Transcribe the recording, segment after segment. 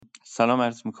سلام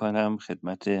عرض میکنم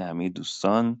خدمت همه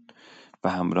دوستان و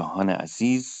همراهان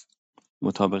عزیز.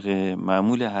 مطابق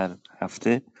معمول هر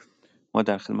هفته ما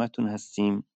در خدمتتون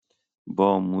هستیم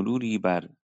با مروری بر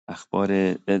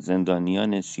اخبار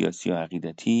زندانیان سیاسی و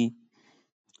عقیدتی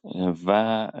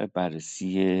و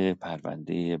بررسی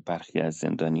پرونده برخی از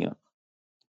زندانیان.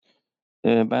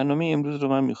 برنامه امروز رو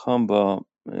من میخوام با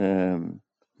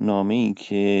نامه‌ای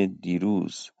که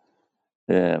دیروز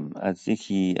از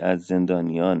یکی از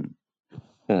زندانیان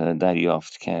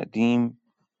دریافت کردیم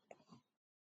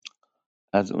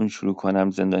از اون شروع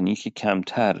کنم. زندانی که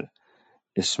کمتر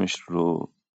اسمش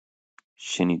رو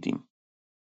شنیدیم،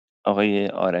 آقای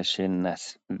آرش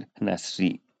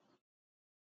نصری.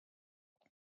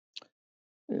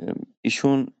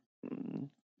 ایشون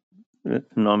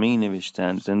نامه ای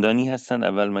نوشتن، زندانی هستند.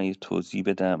 اول من یه توضیح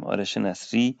بدم. آرش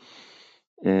نصری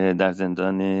در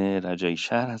زندان رجایی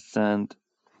شهر هستند.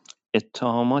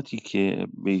 اتهاماتی که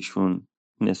به ایشون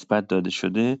نسبت داده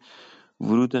شده: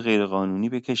 ورود غیرقانونی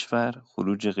به کشور،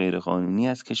 خروج غیرقانونی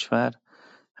از کشور،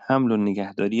 حمل و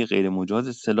نگهداری غیر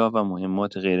مجاز سلاح و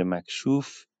مهمات غیر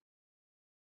مکشوف،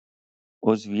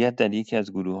 عضویت در یکی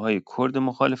از گروه‌های کرد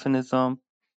مخالف نظام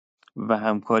و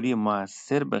همکاری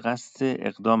مؤثر به قصد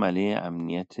اقدام علیه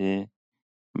امنیت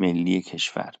ملی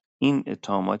کشور. این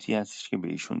اتهاماتی هستش که به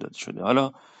ایشون داده شده.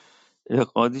 حالا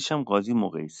قاضیش هم قاضی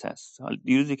مقیسه است. حالا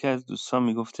دیروز یکی از دوستان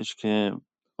میگفتش که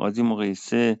قاضی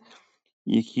مقیسه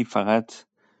یکی فقط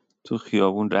تو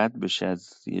خیابون رد بشه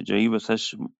از یه جایی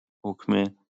واسش حکم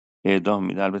اعدام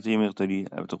میده. البته یه مقداری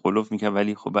قلوف میکنه،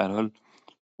 ولی خب به هر حال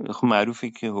خب معروفه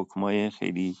که حکمای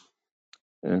خیلی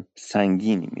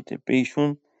سنگینی میده به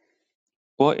ایشون.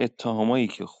 با اتهامایی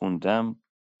که خوندم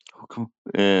حکم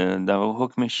در واقع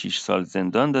حکم 6 سال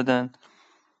زندان دادن،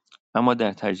 اما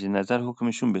در تجدید نظر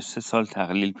حکمشون به 3 سال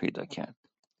تقلیل پیدا کرد.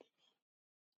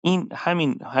 این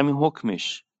همین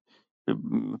حکمش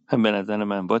به نظر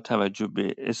من با توجه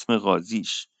به اسم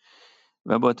قاضیش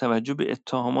و با توجه به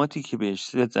اتهاماتی که بهش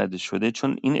زده شده،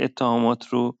 چون این اتهامات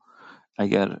رو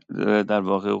اگر در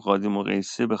واقع قاضی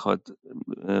مقیسه بخواد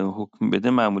حکم بده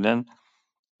معمولاً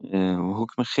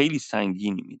حکم خیلی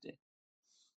سنگینی میده.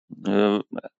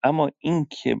 اما این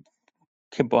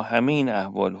که با همه این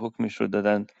احوال حکمش رو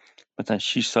دادن، مثلا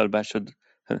 6 سال بعد شد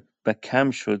و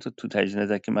کم شد تو تجدید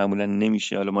نظر که معمولا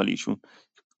نمیشه، حالا مال ایشون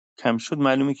کم شد،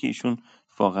 معلومه که ایشون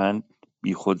واقعا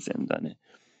بیخود زندانه.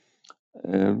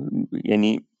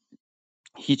 یعنی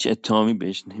هیچ اتهامی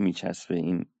بهش نمیچسبه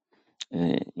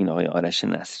این آقای آرش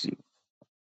نصری.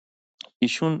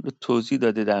 ایشون توضیح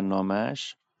داده در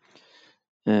نامش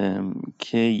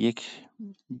که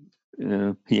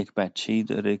یک بچه‌ای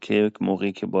داره که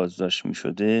موقعی که بازداشت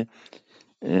می‌شده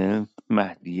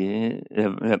مهدیه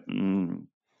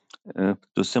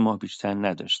 2-3 ماه بیشتر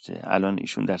نداشته. الان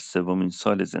ایشون در 3مین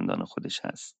سال زندان خودش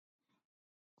هست.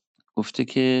 گفته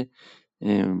که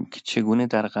چگونه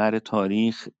در قعر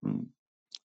تاریخ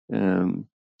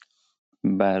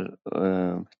بر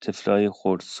طفلای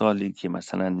خردسالی که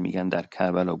مثلا میگن در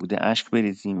کربلا بوده اشک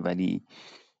بریزیم، ولی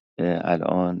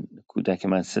الان کودک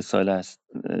من 3 سال است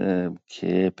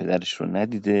که پدرش رو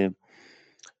ندیده.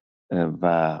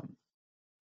 و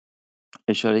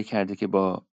اشاره کرده که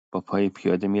با پای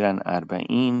پیاده میرن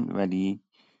 40، ولی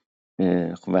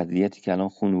وضعیتی که الان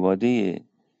خانواده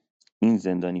این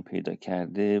زندانی پیدا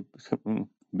کرده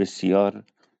بسیار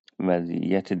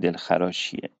وضعیت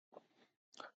دلخراشیه.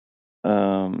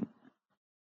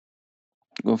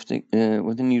 گفته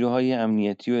نیروهای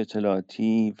امنیتی و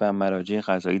اطلاعاتی و مراجع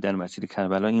قضایی در مسیر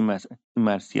کربلا این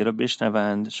مرثیه را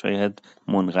بشنوند، شاید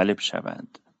منقلب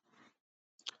شوند.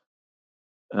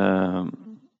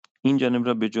 این جانب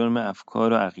را به جرم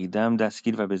افکار و عقیده‌ام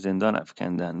دستگیر و به زندان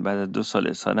افکندند. بعد از 2 سال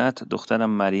اسارت دخترم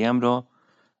مریم را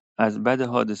از بد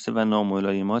حادثه و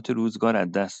ناملایمات روزگار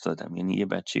از دست دادم. یعنی یه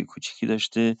بچه کوچیکی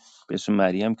داشته به اسم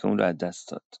مریم که اون رو از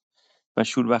دست داد و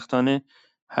شوربختانه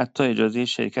حتی اجازه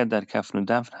شرکت در کفن و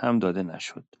دفن هم داده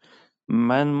نشد.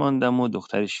 من ماندم و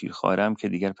دختر شیرخوارم که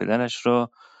دیگر پدرش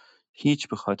را هیچ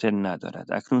به خاطر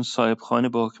ندارد. اکنون صاحب خانه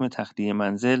با حکم تخلیه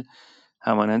منزل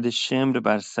همانند شمر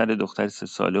بر سر دختر 3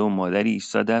 ساله و مادری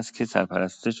ایستاده است که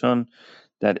سرپرستشان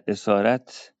در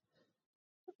اسارت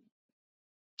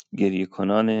گریه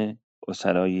کنان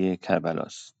اسرای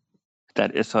کربلاست.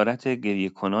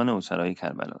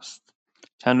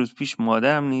 چند روز پیش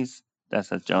مادرم نیز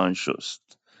دست از جهان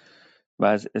شست و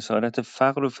از اسارت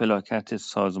فقر و فلاکت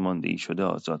سازماندهی شده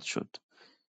آزاد شد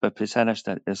و پسرش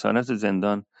در اسارت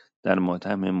زندان در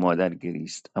ماتم مادر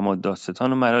گریست. اما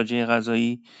دادستان و مراجع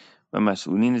قضایی و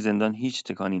مسئولین زندان هیچ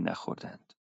تکانی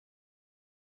نخوردند.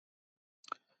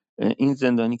 این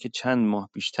زندانی که چند ماه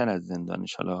بیشتر از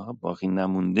زندانش حالا باقی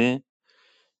نمونده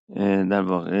در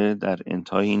واقع در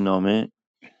انتهای این نامه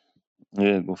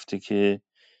گفته که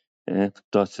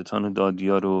دادستان و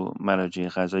دادیار و مراجع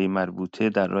قضایی مربوطه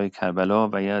در راه کربلا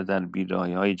و یا در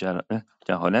بیراهه‌های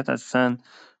جهالت هستند.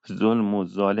 ظلم و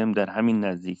ظالم در همین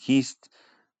نزدیکی است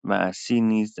و اسیر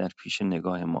نیز در پیش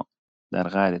نگاه ما. در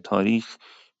قعر تاریخ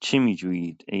چه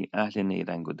می‌جویید ای اهل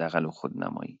نیرنگ و دغل و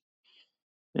خودنمایی؟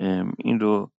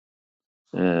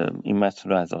 این متن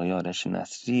رو از آقای آرش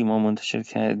نصری ما منتشر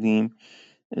کردیم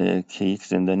که یک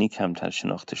زندانی کمتر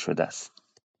شناخته شده است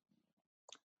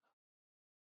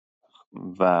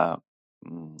و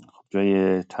خب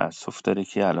جای تأسف داره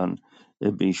که الان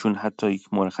به ایشون حتی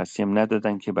یک مرخصی هم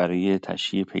ندادن که برای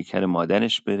تشییع پیکر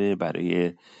مادرش بره،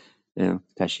 برای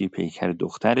تشییع پیکر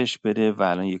دخترش بره و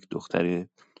الان یک دختر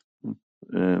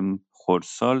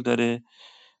خردسال داره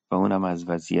و اونم از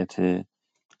وضعیت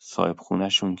صاحب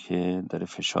خونه‌شون که داره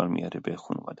فشار میاره به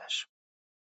خانواده‌اش.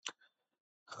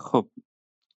 خب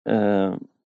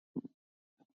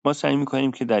ما سعی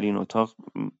میکنیم که در این اتاق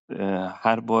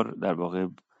هر بار در واقع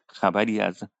خبری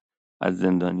از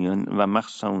زندانیان و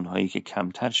مخصوصا اونهایی که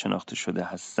کمتر شناخته شده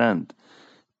هستند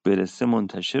برسه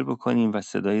منتشر بکنیم و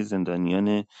صدای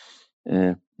زندانیان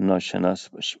ناشناس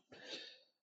باشیم.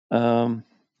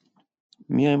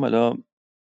 میایم حالا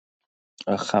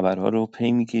خبرها رو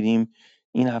پی میگیریم.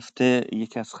 این هفته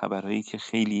یکی از خبرهایی که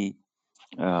خیلی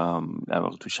در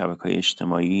واقع تو شبکه‌های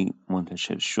اجتماعی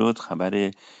منتشر شد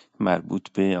خبر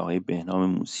مربوط به آقای بهنام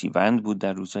موسیوند بود.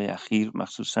 در روزهای اخیر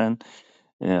مخصوصا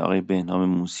آقای بهنام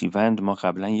موسیوند ما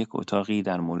قبلا یک اتاقی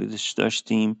در موردش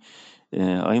داشتیم.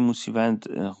 آقای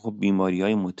موسیوند خب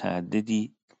بیماری‌های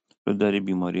متعددی رو داره،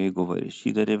 بیماری‌های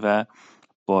گوارشی داره و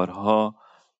بارها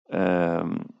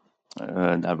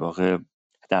در واقع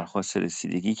درخواست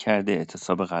رسیدگی کرده،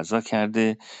 اعتصاب غذا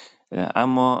کرده،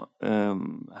 اما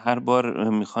هر بار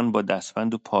میخوان با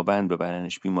دستبند و پابند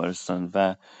ببرنش بیمارستان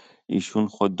و ایشون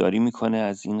خودداری میکنه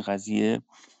از این قضیه.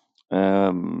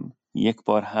 یک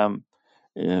بار هم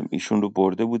ایشون رو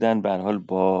برده بودن، به هر حال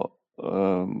با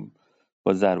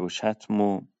ضرب و شتم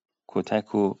و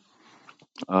کتک و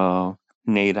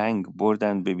نیرنگ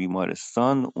بردن به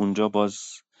بیمارستان. اونجا باز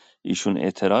ایشون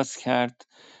اعتراض کرد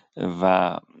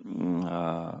و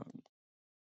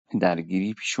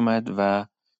درگیری پیش اومد و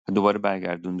دوباره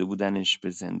برگردونده بودنش به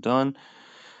زندان.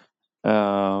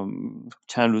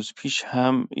 چند روز پیش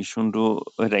هم ایشون رو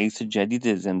رئیس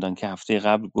جدید زندان که هفته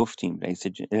قبل گفتیم رئیس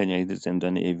جدید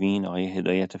زندان اوین آقای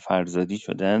هدایت فرزادی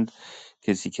شدند،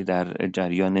 کسی که در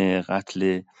جریان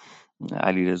قتل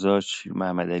علیرضا شیر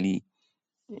محمدعلی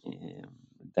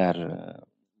در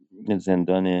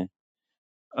زندان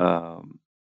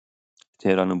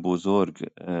تهران بزرگ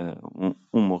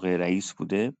اون موقع رئیس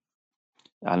بوده،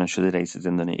 الان شده رئیس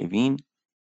زندان اوین.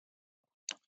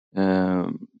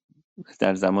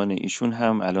 در زمان ایشون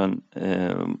هم الان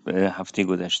هفته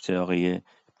گذشته آقای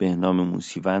بهنام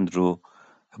موسیوند رو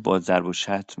با ضرب و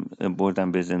شتم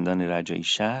بردن به زندان رجایی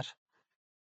شهر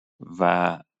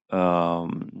و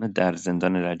در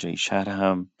زندان رجایی شهر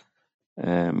هم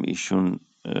ایشون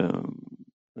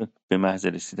به محض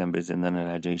رسیدن به زندان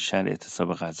رجایی شهر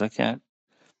اعتصاب غذا کرد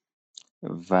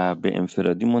و به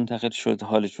انفرادی منتقل شد.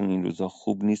 حالشون این روزا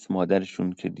خوب نیست.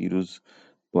 مادرشون که دیروز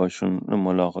باشون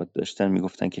ملاقات داشتن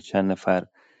میگفتن که چند نفر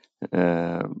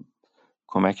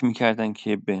کمک میکردن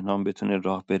که بهنام بتونه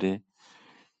راه بره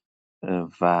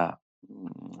و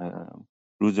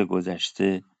روز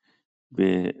گذشته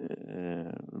به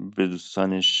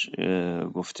دوستانش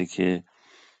گفته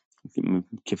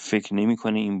که فکر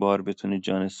نمیکنه این بار بتونه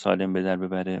جان سالم به در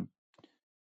ببره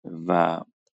و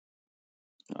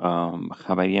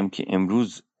خبری هم که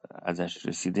امروز ازش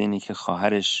رسیده اینه که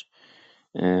خواهرش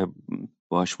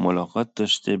باش ملاقات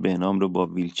داشته. بهنام رو با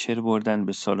ویلچر بردن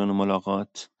به سالن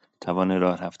ملاقات، توان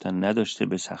راه رفتن نداشته،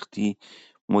 به سختی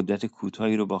مدت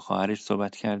کوتاهی رو با خواهرش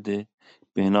صحبت کرده.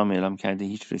 بهنام اعلام کرده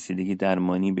هیچ رسیدگی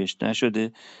درمانی بهش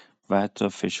نشده و حتی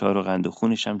فشار و قند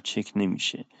خونش هم چک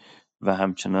نمیشه و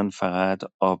همچنان فقط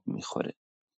آب میخوره.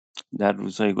 در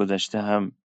روزهای گذشته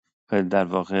هم در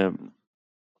واقع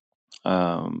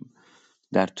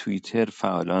در توییتر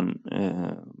فعالان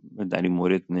در این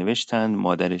مورد نوشتند.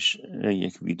 مادرش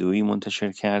یک ویدئویی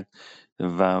منتشر کرد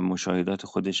و مشاهدات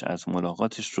خودش از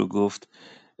ملاقاتش رو گفت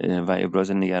و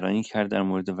ابراز نگرانی کرد در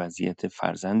مورد وضعیت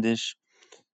فرزندش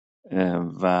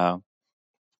و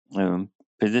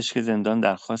پزشک زندان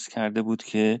درخواست کرده بود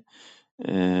که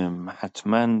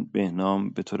حتما بهنام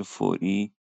به طور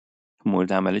فوری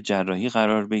مورد عمل جراحی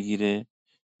قرار بگیره،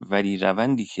 ولی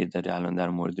روندی که داره الان در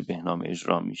مورد بهنام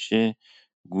اجرا میشه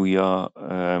گویا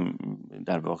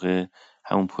در واقع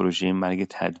همون پروژه مرگ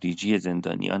تدریجی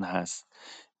زندانیان هست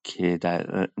که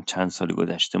در چند سال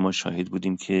گذشته ما شاهد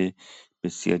بودیم که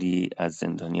بسیاری از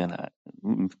زندانیان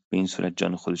به این صورت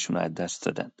جان خودشون رو از دست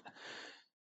دادن.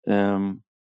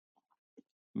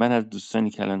 من از دوستانی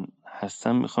که الان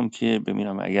هستم میخوام که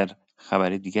ببینم اگر خبر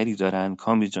دیگری دارن.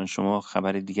 کامبیز جان شما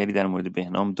خبر دیگری در مورد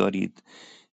بهنام دارید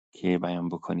که بیان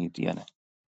بکنید یا نه؟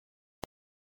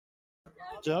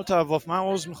 جناب طواف، من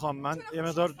عذر میخوام، من یه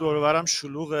مقدار دور و برم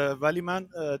شلوغه، ولی من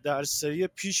در سری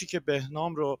پیشی که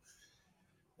بهنام رو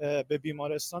به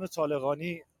بیمارستان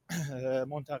طالقانی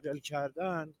منتقل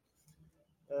کردن،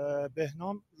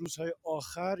 بهنام روزهای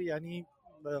آخر، یعنی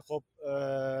خب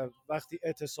وقتی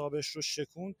اعتصابش رو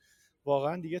شکون،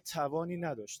 واقعا دیگه توانی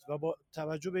نداشت و با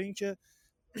توجه به اینکه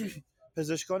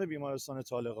پزشکان بیمارستان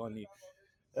طالقانی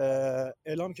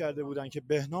اعلام کرده بودن که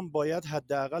بهنام باید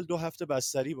حداقل 2 هفته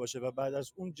بستری باشه و بعد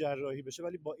از اون جراحی بشه،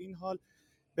 ولی با این حال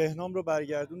بهنام رو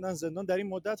برگردوندن زندان. در این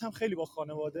مدت هم خیلی با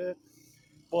خانواده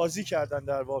بازی کردن.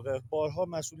 در واقع بارها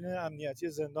مسئولین امنیتی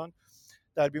زندان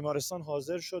در بیمارستان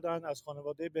حاضر شدن، از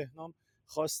خانواده بهنام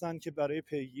خواستن که برای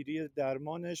پیگیری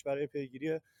درمانش، برای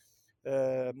پیگیری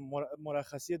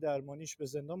مرخصی درمانیش به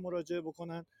زندان مراجعه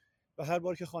بکنن و هر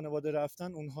بار که خانواده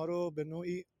رفتن اونها رو به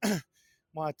نوعی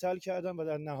معطل کردن و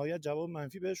در نهایت جواب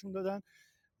منفی بهشون دادن.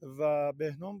 و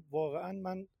بهنام واقعا،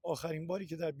 من آخرین باری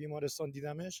که در بیمارستان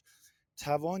دیدمش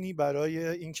توانی برای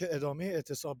اینکه ادامه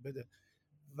اعتصاب بده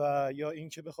و یا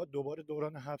اینکه بخواد دوباره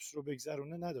دوران حبس رو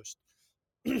بگذرونه نداشت.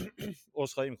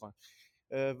 عذرخواهی میکنم.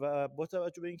 و با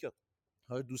توجه به اینکه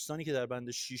دوستانی که در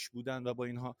بند 6 بودن و با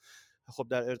اینها خب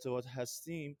در ارتباط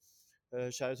هستیم،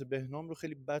 شرایط بهنام رو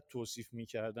خیلی بد توصیف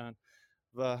میکردن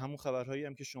و همون خبرهایی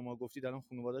هم که شما گفتید الان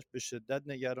خانواده‌اش به شدت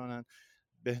نگرانن.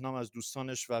 بهنام از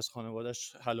دوستانش و از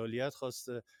خانواده‌اش حلالیت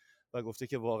خواسته و گفته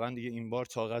که واقعا دیگه این بار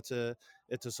طاقت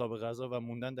اعتصاب غذا و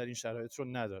موندن در این شرایط رو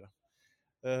ندارم.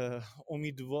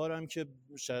 امیدوارم که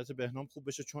شرایط بهنام خوب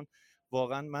بشه، چون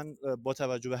واقعا من با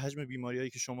توجه به حجم بیماریایی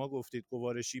که شما گفتید،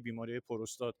 گوارشی، بیماری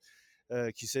پروستات،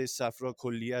 کیسه صفرا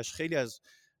کلیه‌اش، خیلی از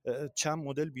چند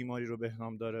مدل بیماری رو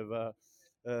بهنام داره و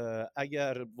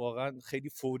اگر واقعا خیلی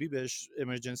فوری بهش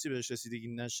امرجنسی بهش رسیدگی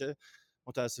نشه،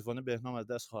 متاسفانه بهنام از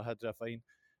دست خواهد رفت. این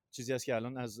چیزی است که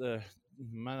الان از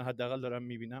من حداقل دارم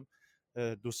میبینم.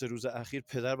 2-3 روز اخیر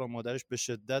پدر و مادرش به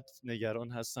شدت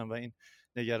نگران هستن و این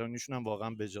نگرانیشون هم واقعا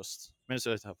بجاست.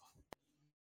 مرسی تبا.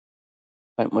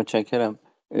 متشکرم.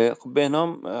 خب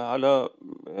بهنام، حالا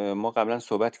ما قبلا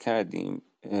صحبت کردیم،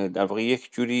 در واقع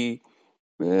یک جوری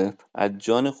از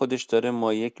جان خودش داره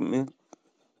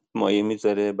مایه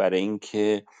میذاره برای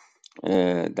اینکه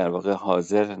در واقع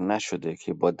حاضر نشده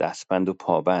که با دستبند و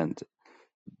پابند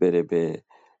بره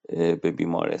به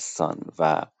بیمارستان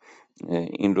و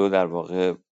این رو در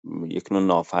واقع یک نوع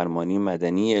نافرمانی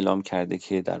مدنی اعلام کرده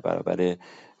که در برابر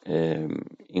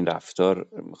این رفتار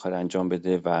میخواد انجام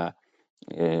بده. و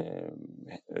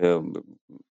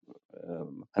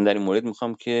من در این مورد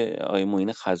میخوام که آقای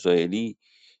معین خزائلی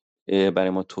برای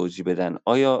ما توضیح بدن.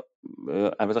 آیا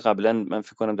البته قبلا من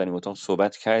فکر کنم در این اتاق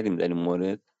صحبت کردیم در این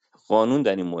مورد، قانون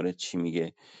در این مورد چی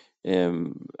میگه؟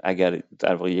 اگر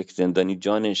در واقع یک زندانی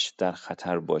جانش در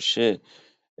خطر باشه،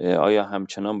 آیا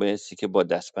همچنان بایستی که با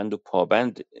دستبند و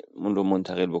پابند اون رو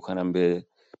منتقل بکنم به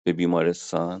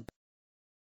بیمارستان؟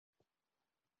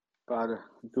 بله،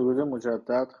 درود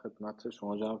مجدد خدمت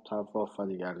شما جناب طواف و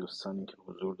دیگر دوستانی که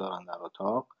حضور دارند در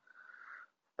اتاق.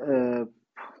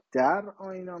 در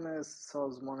آیین‌نامه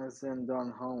سازمان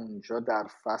زندان ها، اونجا در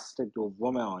فصل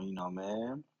دوم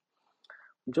آیین‌نامه،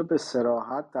 اونجا به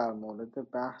صراحت در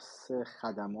مورد بحث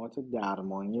خدمات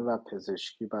درمانی و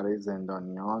پزشکی برای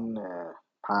زندانیان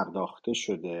پرداخته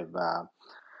شده و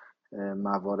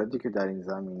مواردی که در این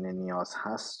زمینه نیاز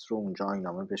هست رو اونجا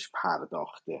آیین‌نامه بهش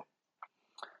پرداخته.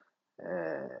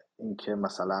 اینکه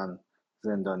مثلا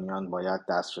زندانیان باید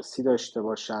دسترسی داشته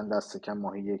باشند دست کم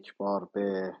ماهی 1 بار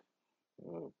به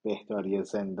بهداری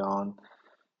زندان،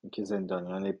 اینکه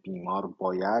زندانیان بیمار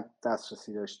باید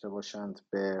دسترسی داشته باشند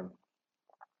به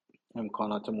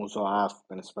امکانات مضاعف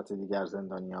به نسبت دیگر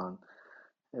زندانیان،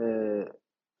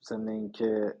 ضمن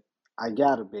اینکه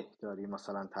اگر بهداری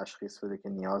مثلا تشخیص بده که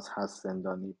نیاز هست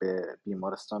زندانی به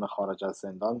بیمارستان خارج از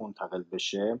زندان منتقل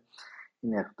بشه،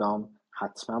 این اقدام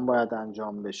حتما باید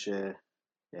انجام بشه.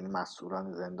 یعنی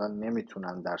مسئولان زندان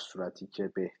نمیتونن در صورتی که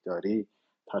بهداری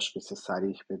تشخیص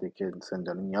صریح بده که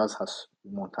زندانی نیاز هست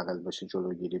منتقل بشه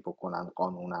جلوگیری بکنن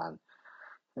قانونا.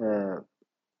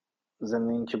 ضمن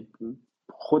اینکه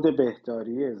خود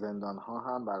بهداری زندان ها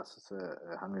هم بر اساس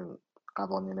همین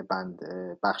قوانین بند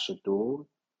بخش 2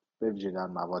 به ویژه در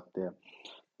مواد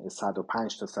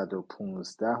 105 تا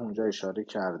 115 اونجا اشاره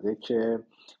کرده که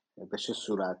به چه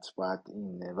صورت باید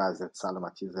این وضعیت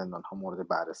سلامتی زندان ها مورد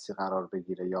بررسی قرار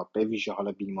بگیره، یا به ویژه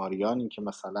حالا بیماریانی که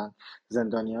مثلا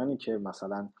زندانیانی که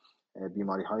مثلا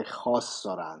بیماری‌های خاص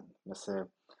دارن، مثل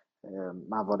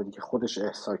مواردی که خودش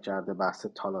احصا کرده، بحث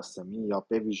تالاسمی یا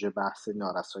به ویژه بحث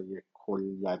نارسایی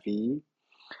کلیوی،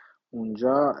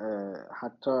 اونجا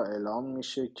حتی اعلام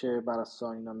میشه که بر اساس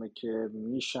اینامه که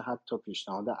میشه حتی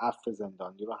پیشنهاد عفو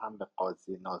زندانی رو هم به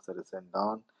قاضی ناظر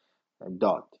زندان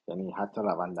داد، یعنی حتی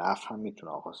روند عفو هم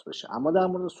میتونه آغاز بشه. اما در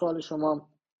مورد سوال شما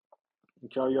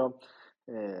اینکه آیا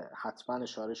حتما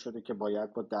اشاره شده که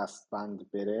باید با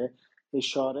دستبند بره،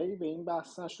 اشاره‌ای به این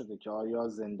بحث نشده که آیا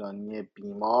زندانی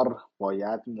بیمار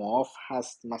باید معاف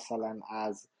هست مثلا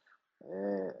از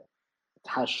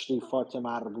تشریفات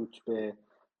مربوط به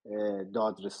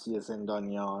دادرسی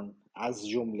زندانیان، از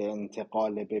جمله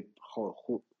انتقال به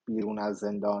بیرون از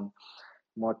زندان.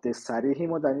 ماده صریحی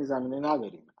ما در این زمینه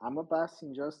نداریم، اما بحث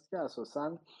اینجاست که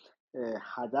اساساً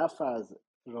هدف از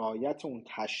رعایت اون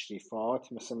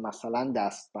تشریفات مثلا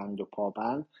دستبند و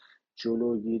پابند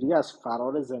جلوگیری از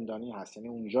فرار زندانی هست. یعنی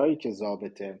اون جایی که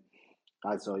ضابط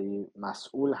قضایی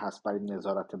مسئول هست برای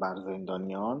نظارت بر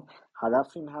زندانیان،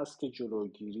 هدف این هست که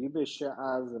جلوگیری بشه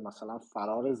از مثلا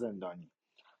فرار زندانی.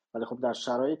 ولی خب در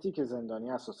شرایطی که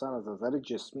زندانی اساسا از نظر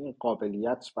جسمی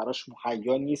قابلیت براش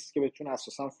مهیا نیست که بتونه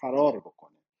اساسا فرار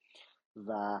بکنه،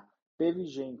 و به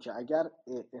ویژه این که اگر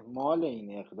اعمال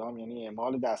این اقدام، یعنی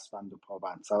اعمال دستبند و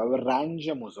پابند، سبب رنج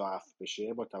مضاعف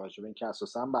بشه، با توجه به اینکه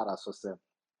اساسا بر اساس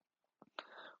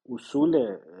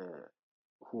اصول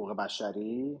حقوق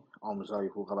بشری، آموزهای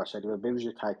حقوق بشری و به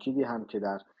ویژه تأکیدی هم که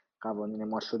در قوانین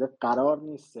ما شده، قرار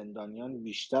نیست زندانیان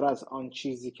بیشتر از آن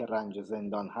چیزی که رنج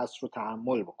زندان هست رو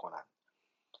تحمل بکنن.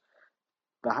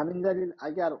 به همین دلیل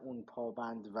اگر اون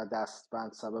پابند و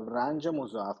دستبند سبب رنج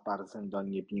مضاعف بر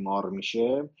زندانی بیمار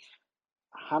میشه،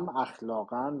 هم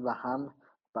اخلاقاً و هم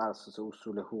بر اساس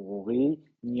اصول حقوقی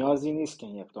نیازی نیست که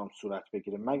این اقدام صورت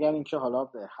بگیره، مگر اینکه حالا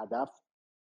به هدف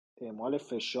اعمال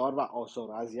فشار و آزار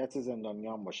و اذیت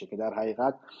زندانیان باشه، که در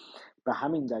حقیقت به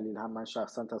همین دلیل هم من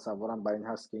شخصا تصورم بر این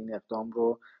هست که این اقدام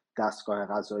رو دستگاه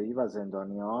قضایی و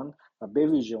زندانیان و به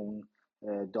ویژه اون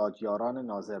دادیاران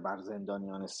ناظر بر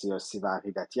زندانیان سیاسی و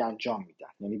عقیدتی انجام میدن.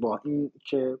 یعنی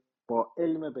با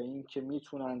علم به این که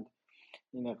میتونن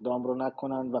این اقدام رو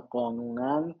نکنن و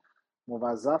قانونا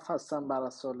موظف هستن بر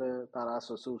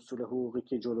اساس اصول حقوقی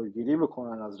که جلوگیری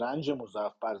بکنن از رنج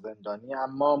مضاعف بر زندانی،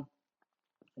 اما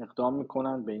اقدام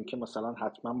میکنن به اینکه مثلا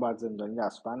حتما باید زندانی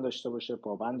دستبند داشته باشه،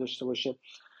 پابند داشته باشه.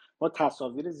 ما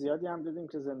تصاویر زیادی هم دیدیم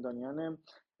که زندانیان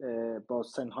با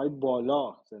سنهای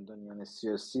بالا، زندانیان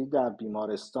سیاسی در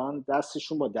بیمارستان،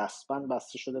 دستشون با دستبند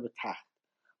بسته شده به تخت.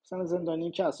 مثلا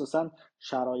زندانی که اساسا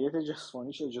شرایط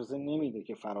جسمانیش اجازه نمیده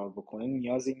که فرار بکنه،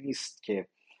 نیازی نیست که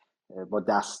با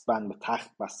دستبند به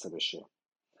تخت بسته بشه.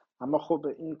 اما خب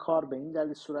این کار به این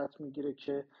دلیل صورت میگیره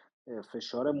که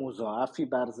فشار مضاعفی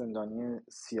بر زندانی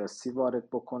سیاسی وارد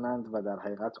بکنند و در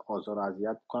حقیقت آزار و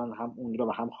اذیت بکنند، هم اون رو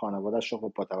و هم خانواده‌اش رو،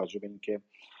 با توجه به اینکه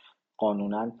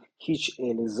قانونا هیچ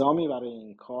الزامی برای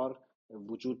این کار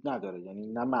وجود نداره. یعنی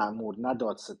نه مأمور، نه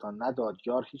دادستان، نه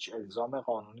دادیار هیچ الزام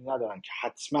قانونی ندارن که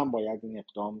حتما باید این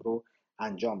اقدام رو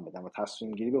انجام بدن و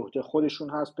تصمیم گیری به عهده خودشون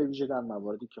هست، به ویژه در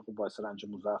مواردی که خب باعث رنج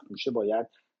مضاعف میشه باید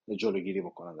جلوگیری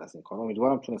بکنن از این کار.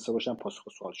 امیدوارم تونسته باشم پاسخ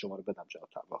سوال شما رو بدم جناب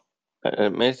طباخ.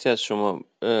 مرسی از شما.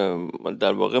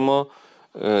 در واقع ما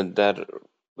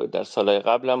در سالهای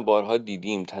قبل هم بارها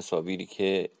دیدیم تصاویری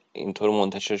که اینطور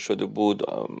منتشر شده بود.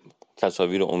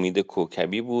 تصاویر امید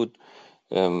کوکبی بود،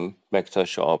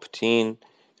 بکتاش آبتین،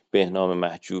 بهنام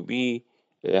محجوبی،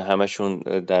 همشون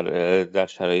در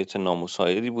شرایط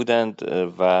نامساعدی بودند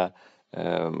و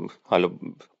حالا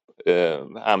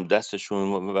هم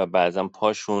دستشون و بعضا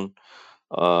پاشون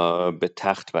به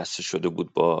تخت بسته شده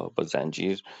بود با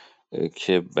زنجیر،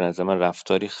 که به نظر من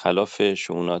رفتاری خلاف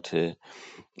شؤونات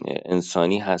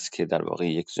انسانی هست که در واقع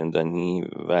یک زندانی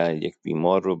و یک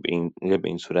بیمار رو به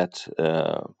این صورت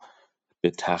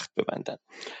به تخت ببندن.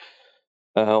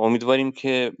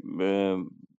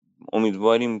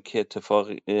 امیدواریم که اتفاق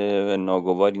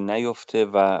ناگواری نیفته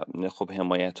و خب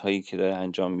حمایت هایی که داره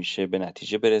انجام میشه به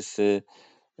نتیجه برسه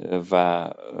و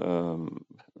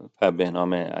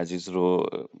بهنام عزیز رو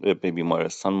به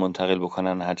بیمارستان منتقل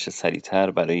بکنن هر چه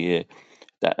سریعتر برای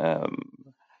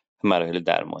مراحل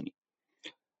درمانی.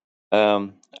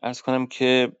 عرض کنم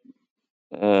که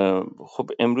خب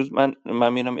امروز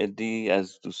من میرم عده‌ای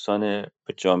از دوستان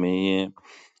به جامعه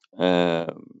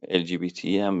LGBT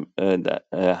هم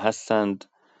هستند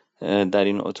در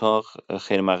این اتاق،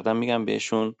 خیر مقدم میگم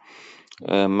بهشون.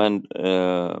 من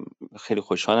خیلی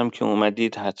خوشحالم که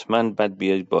اومدید. حتما بعد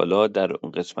بیاید بالا در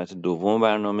اون قسمت دوم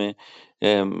برنامه.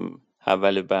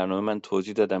 اول برنامه من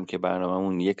توضیح دادم که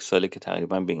برنامه‌مون 1 ساله که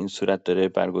تقریبا به این صورت داره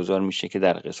برگزار میشه که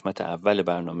در قسمت اول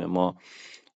برنامه ما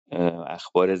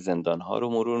اخبار زندان ها رو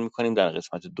مرور میکنیم. در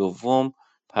قسمت دوم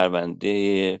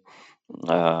پرونده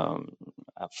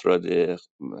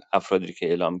افرادی که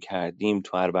اعلام کردیم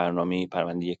تو هر برنامه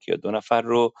پرونده 1 یا 2 نفر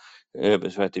رو به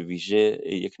صورت ویژه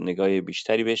یک نگاه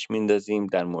بیشتری بهش میندازیم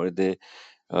در مورد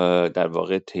در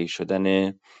واقع طی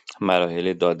شدن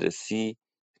مراحل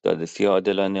دادرسی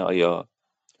عادلانه. آیا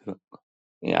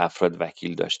این افراد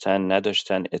وکیل داشتن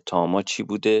نداشتن، اتهامات چی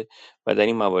بوده و در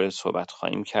این موارد صحبت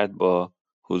خواهیم کرد با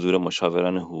حضور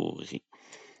مشاوران حقوقی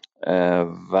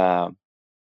و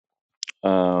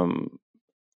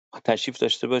تشریف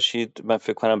داشته باشید. من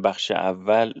فکر کنم بخش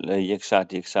اول 1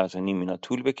 ساعت 1 ساعت و نیم اینا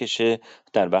طول بکشه.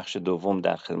 در بخش دوم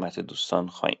در خدمت دوستان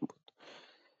خواهیم بود.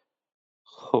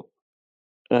 خب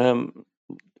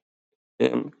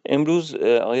امروز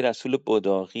آقای رسول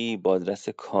بداقی بازرس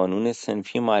کانون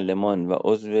صنفی معلمان و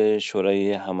عضو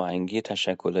شورای هماهنگی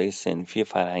تشکل‌های صنفی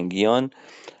فرهنگیان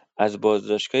از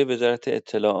بازداشتگاه وزارت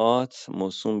اطلاعات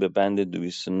موسوم به بند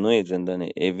 209 زندان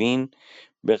اوین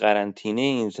به قرنطینه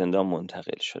این زندان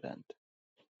منتقل شدند.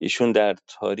 ایشون در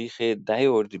تاریخ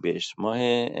 10 اردیبهشت ماه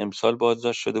امسال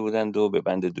بازداشت شده بودند و به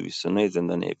بند 209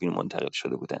 زندان اوین منتقل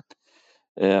شده بودند.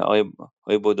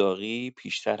 آقای بداقی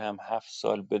پیشتر هم 7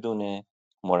 سال بدون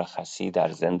مرخصی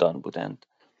در زندان بودند.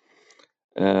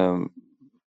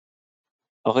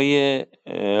 آقای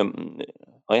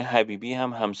حبیبی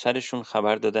هم همسرشون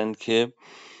خبر دادند که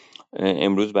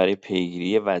امروز برای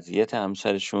پیگیری وضعیت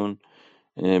همسرشون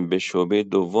به شعبه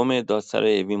دوم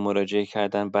دادسرای اوین مراجعه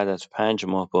کردند. بعد از 5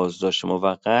 ماه بازداشت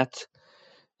موقت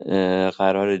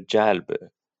قرار جلب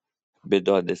به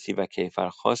دادرسی و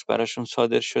کیفرخواست براشون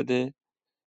صادر شده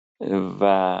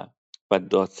و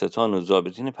دادستان و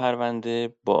ضابطین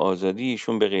پرونده با آزادی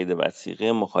ایشون به قید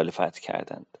وثیقه مخالفت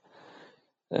کردند.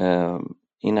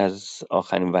 این از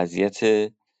آخرین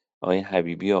وضعیت آقای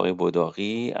حبیبی و آقای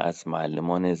بداقی از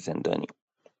معلمان زندانی.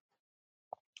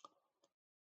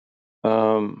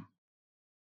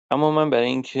 اما من برای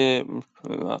اینکه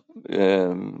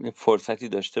فرصتی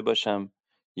داشته باشم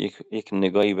یک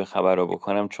نگاهی به خبر رو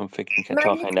بکنم، چون تا من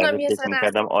آخرین لحظه میتونم یه فکر ذره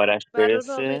میکردم آرش برای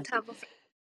راقای برسه. توافق.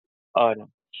 آره،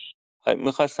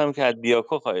 میخواستم که از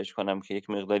دیاکو خواهش کنم که یک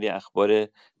مقداری اخبار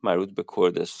مربوط به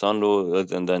کردستان رو،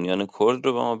 زندانیان کرد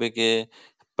رو به ما بگه.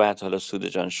 بعد حالا سود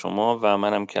جان شما و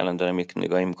منم که الان دارم یک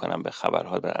نگاهی میکنم به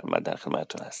خبرها در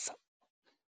خدمتتون هستم.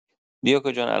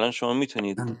 دیاکو جان الان شما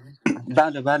میتونید.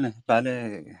 بله بله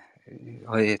بله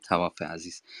آقای طواف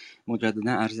عزیز،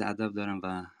 مجددا عرض ادب دارم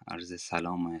و عرض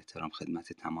سلام و احترام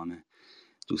خدمت تمام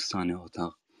دوستان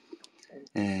اتاق.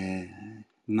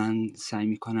 من سعی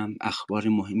میکنم اخبار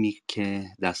مهمی که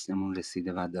دستمون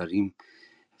رسیده و داریم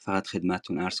فقط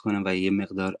خدمتتون عرض کنم و یه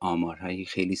مقدار آمارهای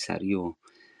خیلی سریع و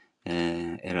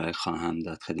ارائه خواهم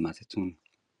داد خدمتتون.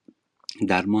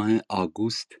 در ماه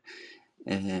آگوست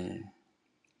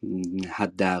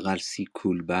حداقل 30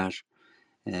 کولبر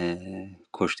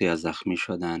کشته یا زخمی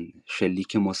شدن.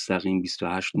 شلیک مستقیم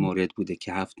 28 مورد بوده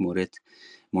که 7 مورد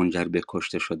منجر به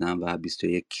کشته شدن و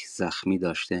 21 زخمی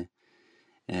داشته.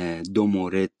 2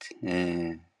 مورد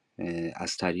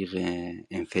از طریق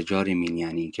انفجار مین،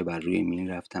 یعنی که بر روی مین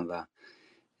رفتن و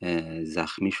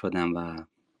زخمی شدن و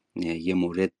 1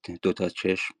 مورد 2 تا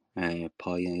چشم،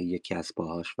 پای یکی از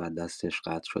پاهاش و دستش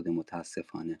قطع شده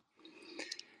متاسفانه.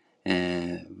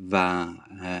 و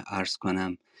عرض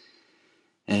کنم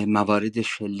موارد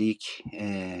شلیک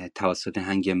توسط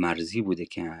هنگ مرزی بوده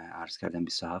که عرض کردم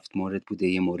 27 مورد بوده.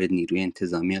 1 مورد نیروی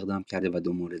انتظامی اقدام کرده و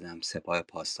 2 مورد هم سپاه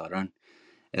پاسداران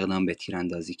اقدام به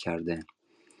تیراندازی کرده.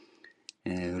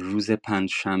 روز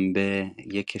پنجشنبه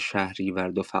 1 شهریور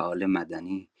 2 فعال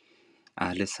مدنی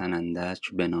اهل سنندج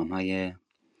به نامهای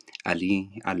علی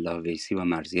اللهویسی و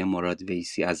مرضیه مراد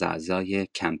ویسی از اعضای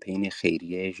کمپین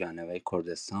خیریه ژانویه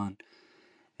کردستان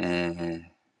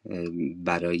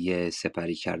برای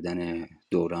سپری کردن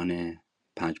دوران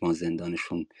 5 ماه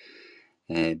زندانشون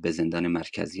به زندان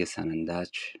مرکزی سنندج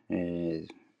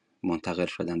منتقل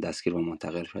شدن، دستگیر و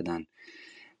منتقل شدن.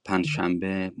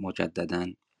 پنجشنبه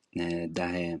مجدداً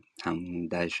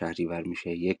 10 شهریور میشه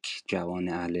 1 جوان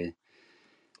اهل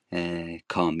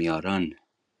کامیاران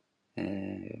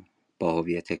با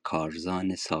هویت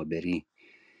کارزان صابری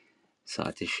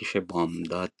ساعت 6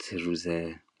 بامداد روز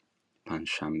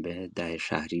پنجشنبه 10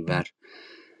 شهریور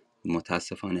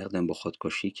متاسفانه اقدام به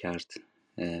خودکشی کرد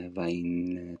و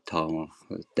این تا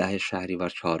 10 شهریور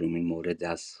 4مین مورد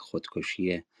از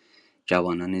خودکشی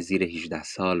جوانان زیر 18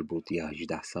 سال بود یا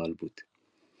 18 سال بود.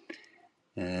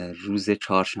 روز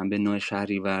چهارشنبه 9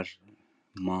 شهریور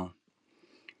ما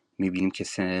میبینیم که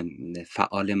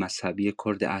فعال مذهبی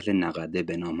کرد اهل نقده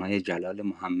به نامهای جلال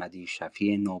محمدی،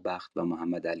 شفیع نوبخت و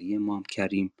محمد علی امام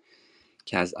کریم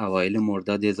که از اوایل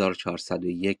مرداد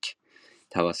 1401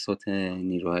 توسط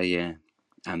نیروهای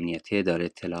امنیتی اداره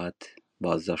اطلاعات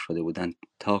بازداشت شده بودند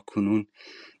تا کنون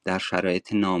در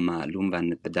شرایط نامعلوم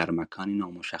و در مکانی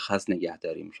نامشخص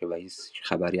نگهداری میشه و هیچ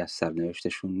خبری از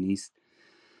سرنوشتشون نیست.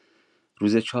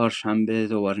 روز چهارشنبه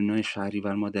دوباره 9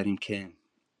 شهریور ما داریم که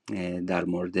در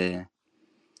مورد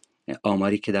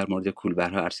آماری که در مورد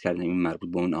کولبرها عرض کردم این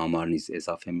مربوط به اون آمار نیز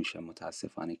اضافه میشه.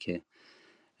 متاسفانه که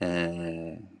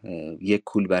یک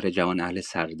کولبر جوان اهل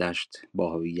سردشت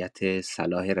با هویت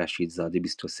صلاح رشیدزاده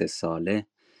 23 ساله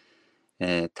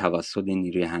توسط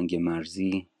نیروی هنگ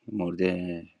مرزی مورد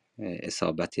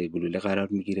اصابت گلوله قرار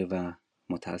میگیره و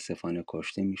متاسفانه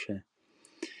کشته میشه.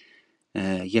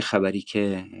 یه خبری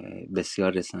که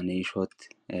بسیار رسانه‌ای شد،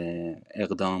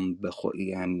 اقدام به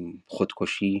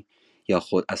خودکشی یا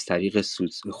از طریق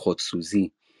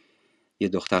خودسوزی یه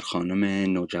دختر خانم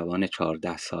نوجوان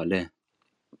 14 ساله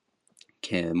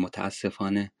که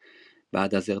متاسفانه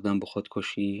بعد از اقدام به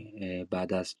خودکشی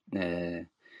بعد از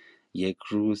یک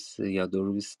روز یا 2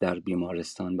 روز در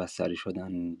بیمارستان بستری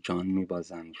شدن، جان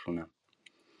میبازنشونم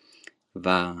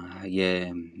و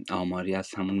یه آماری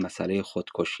از همون مسئله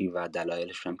خودکشی و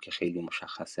دلایلش هم که خیلی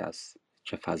مشخصه از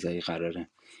چه فضایی قراره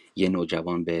یه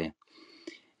نوجوان به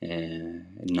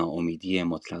ناامیدی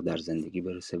مطلق در زندگی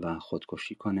برسه و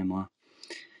خودکشی کنه. ما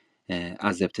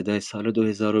از ابتدای سال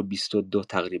 2022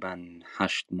 تقریبا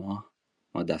 8 ماه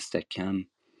ما دست کم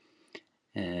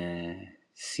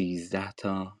 13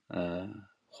 تا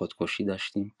خودکشی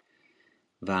داشتیم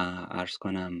و عرض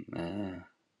کنم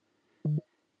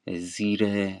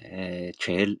زیر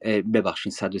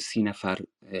 130 نفر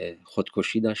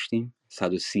خودکشی داشتیم،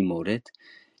 130 مورد،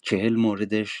 40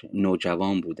 موردش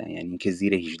نوجوان بودن، یعنی که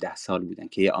زیر 18 سال بودن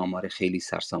که یه آمار خیلی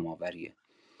سرسام آوریه.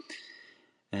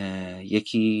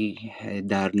 یکی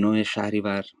در 9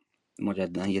 شهریور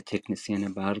مجددا یه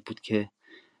تکنسین برق بود که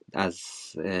از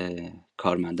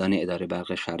کارمندان اداره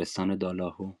برق شهرستان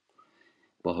دالاهو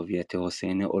با هویت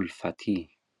حسین الفتی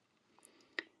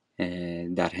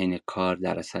در حین کار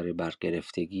در اثر برق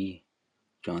گرفتگی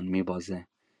جان میبازه.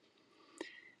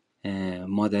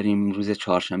 ما داریم روز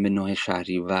چهارشنبه 9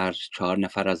 شهریور 4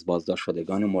 نفر از بازداشت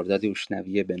شدگان مرداد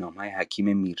اوشنویه به نام‌های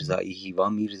حکیم میرزایی، هیوا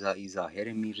میرزایی،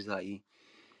 ظاهر میرزایی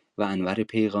و انور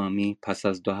پیغامی پس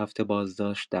از 2 هفته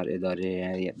بازداشت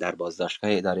در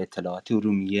بازداشتگاه اداره اطلاعات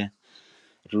ارومیه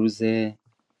روز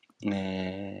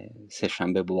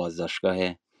سه‌شنبه به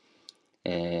بازداشتگاه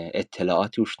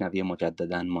اطلاعات اوشنویه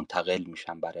مجددا منتقل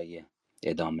میشن برای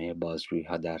ادامه بازجویی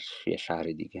ها در یه شهر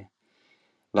دیگه.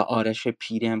 و آرش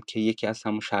پیری هم که یکی از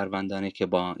همون شهروندانه که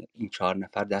با این 4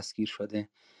 نفر دستگیر شده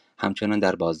همچنان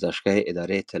در بازداشتگاه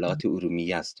اداره اطلاعات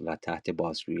ارومیه است و تحت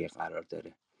بازجویی قرار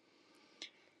داره.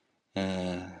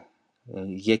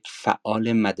 یک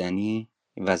فعال مدنی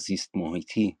و زیست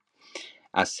محیطی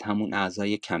از همون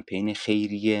اعضای کمپین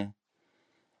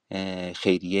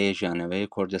خیریه ژانویه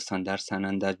کردستان در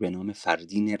سنندج به نام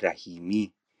فردین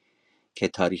رحیمی که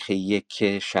تاریخ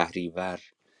 1 شهریور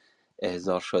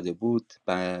احضار شده بود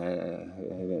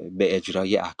به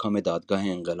اجرای احکام دادگاه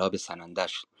انقلاب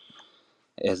سنندج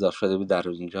احضار شده بود، در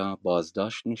اینجا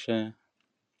بازداشت میشه.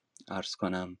 عرض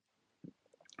کنم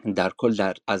در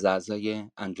کل از اعضای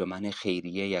انجمن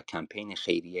خیریه یا کمپین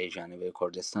خیریه ژانویه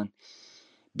کردستان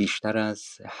بیشتر از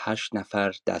 8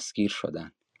 نفر دستگیر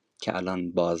شدن که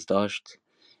الان بازداشت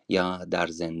یا در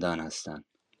زندان هستند.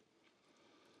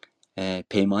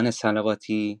 پیمان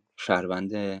صلواتی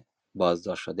شهروند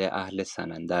بازداشت شده اهل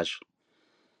سنندج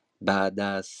بعد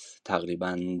از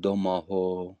تقریبا 2 ماه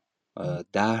و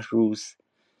 10 روز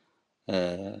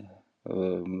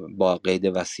با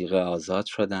قید وثیقه آزاد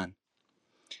شدن.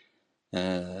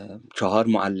 4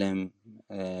 معلم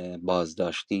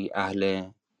بازداشتی اهل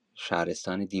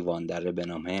شهرستان دیواندره به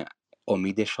نام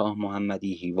امید شاه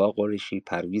محمدی، هیوا قریشی،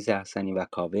 پرویز حسنی و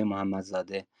کاوه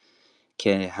محمدزاده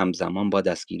که همزمان با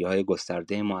دستگیری‌های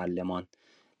گسترده معلمان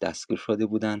دستگیر شده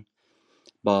بودند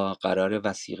با قرار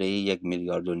وثیقه 1.5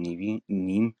 میلیارد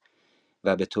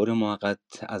و به طور موقت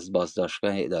از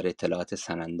بازداشتگاه اداره اطلاعات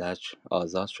سنندج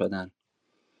آزاد شدند.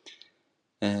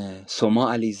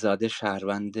 سما علیزاده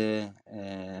شهروند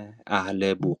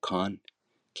اهل بوکان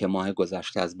که ماه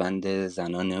گذشته از بند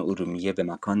زنان ارومیه به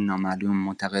مکان نامعلوم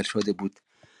منتقل شده بود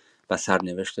و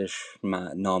سرنوشتش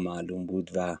نامعلوم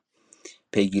بود و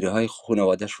پیگیری‌های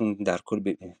خانواده‌شون در کل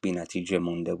بی نتیجه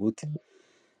مونده بود،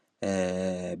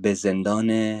 به زندان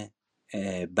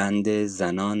بند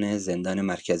زنان زندان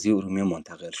مرکزی ارومیه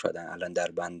منتقل شدن. الان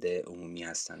در بند عمومی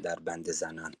هستن، در بند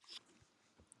زنان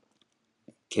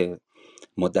که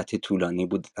مدت طولانی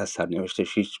بود از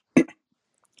سرنوشتش هیچ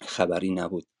خبری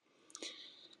نبود.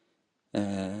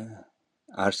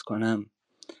 عرض کنم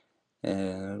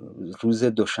روز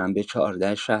دوشنبه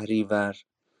 14 شهریور،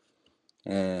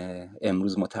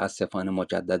 امروز متاسفانه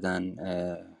مجدداً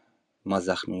ما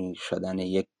زخمی شدن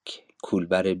یک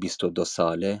کولبر 22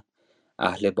 ساله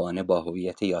اهل بانه با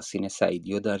هویت یاسین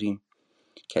سعیدی رو داریم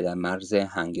که در مرز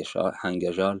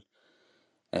هنگجال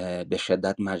به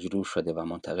شدت مجروح شده و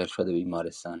منتقل شده به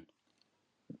بیمارستان.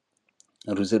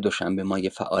 روز دوشنبه ما یه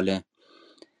فعال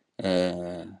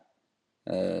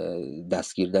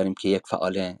دستگیر داریم که یک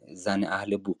فعال زن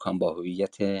اهل بوکان با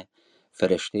هویت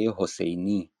فرشته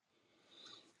حسینی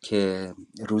که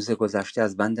روز گذشته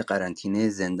از بند قرنطینه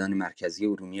زندان مرکزی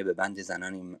ارومیه به بند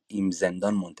زنان این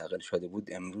زندان منتقل شده بود،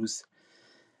 امروز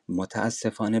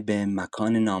متاسفانه به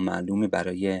مکان نامعلوم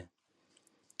برای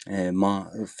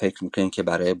ما فکر میکنیم که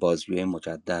برای بازجویی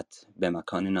مجدد به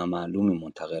مکان نامعلومی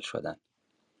منتقل شدن.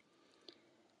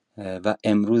 و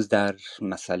امروز در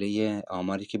مسئله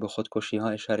آماری که به خودکشی ها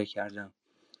اشاره کردم،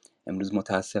 امروز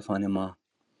متاسفانه ما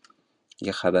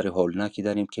یه خبر هولناکی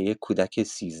داریم که یک کودک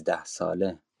 13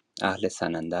 ساله اهل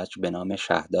سنندج به نام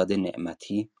شهداد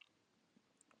نعمتی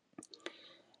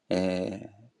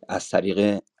از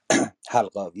طریق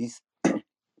حلق‌آویز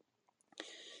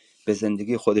به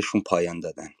زندگی خودشون پایان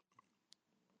دادن.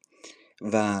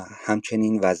 و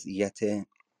همچنین وضعیت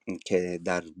که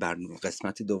در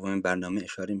قسمت دوم برنامه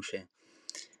اشاره میشه،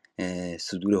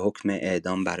 صدور حکم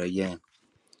اعدام برای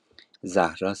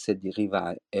زهرا صدیقی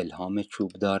و الهام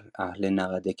چوبدار اهل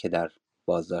نقده که در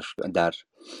بازداشت در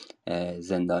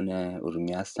زندان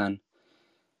ارومیه هستن.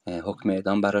 حکم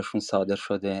اعدام براشون صادر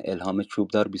شده. الهام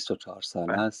چوبدار 24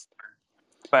 ساله است.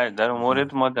 بله، در اون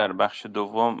مورد ما در بخش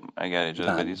دوم اگر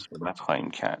اجازه بدید بله، صحبت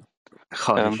خواهیم کرد.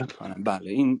 خواهش میکنم.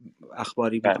 بله، این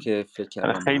اخباری بود بله. که فکر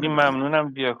کردم خیلی مهمه بگم.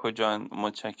 ممنونم دیاکو جان،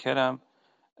 متشکرم.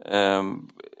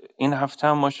 این هفته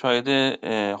هم ما شاهد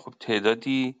خب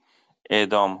تعدادی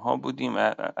اعدام ها بودیم،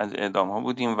 از اعدام ها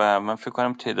بودیم و من فکر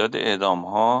کنم تعداد اعدام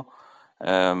ها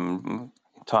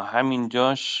تا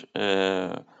همینجاش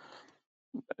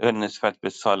نسبت به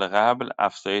سال قبل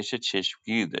افزایش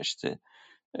چشمگیری داشته.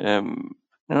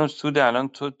 نمیدونم سود الان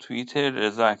تو توییت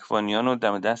رضا اکوانیان رو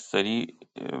دم دست داری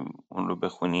اون رو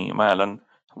بخونی؟ من الان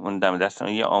اون دم دستم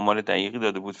یه آمار دقیقی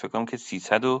داده بود، فکر کنم که 370-80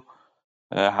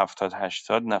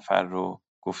 نفر رو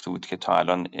گفته بود که تا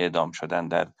الان اعدام شدن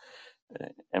در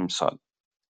امسال.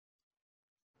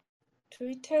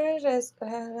 توییتر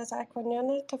رضا اکبریان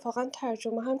اتفاقا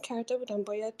ترجمه هم کرده بودم،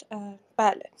 باید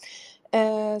بله.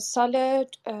 سال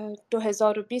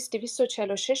 2020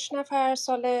 246 نفر،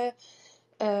 سال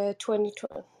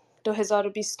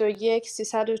 2021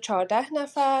 314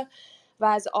 نفر و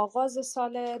از آغاز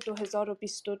سال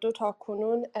 2022 تا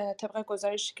کنون طبق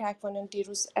گزارشی که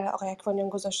دیروز آقای اکوانیان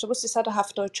گذاشته بود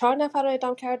 374 نفر رو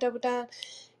اعدام کرده بودن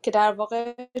که در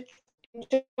واقع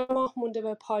 4 ماه مونده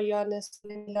به پایان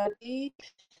سال میلادی.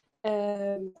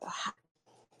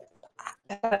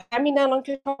 همین الان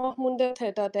که 4 ماه مونده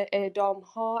تعداد اعدام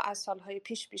ها از سالهای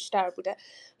پیش بیشتر بوده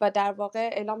و در واقع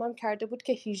اعلام هم کرده بود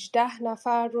که 18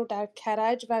 نفر رو در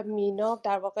کرج و مینا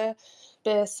در واقع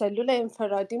به سلول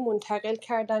انفرادی منتقل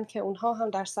کردن که اونها هم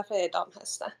در صف اعدام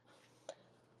هستن.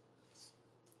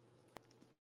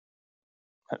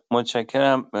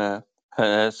 متشکرم.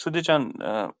 سود جان،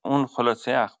 اون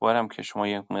خلاصه اخبارم که شما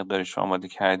یک مقدارش آماده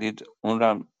کردید اون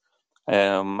رو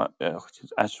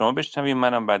از شما بشنویم،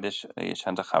 منم بعدش یه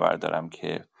چند تا خبر دارم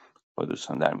که با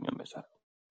دوستان در میون بذارم.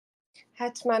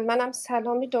 حتما. منم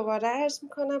سلامی دوباره عرض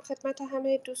میکنم خدمت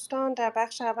همه دوستان. در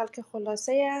بخش اول که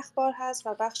خلاصه اخبار هست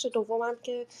و بخش دومم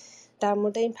که در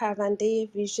مورد این پرونده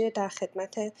ویژه در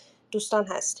خدمت دوستان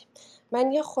هستیم.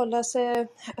 من یه خلاصه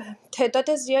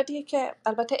تعداد زیادی که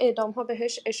البته اعدام ها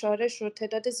بهش اشاره شد،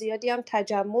 تعداد زیادی هم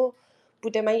تجمع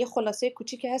بوده. من یه خلاصه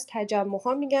کوچیکی از تجمع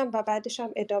ها میگم و بعدش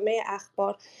هم ادامه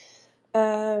اخبار.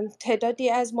 تعدادی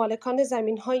از مالکان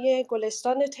زمین‌های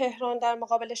گلستان تهران در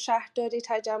مقابل شهرداری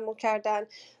تجمع کردند.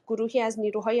 گروهی از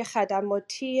نیروهای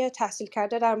خدماتی تحصیل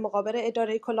کرده در مقابل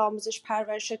اداره کل آموزش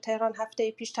پرورش تهران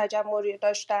هفته پیش تجمعی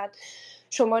داشتند.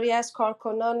 شماری از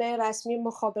کارکنان رسمی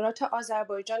مخابرات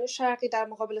آذربایجان شرقی در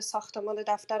مقابل ساختمان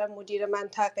دفتر مدیر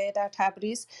منطقه در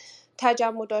تبریز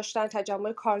تجمع داشتند.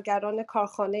 تجمع کارگران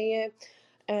کارخانه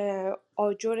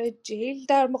آجر جیل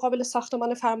در مقابل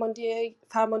ساختمان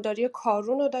فرمانداری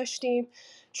کارون رو داشتیم.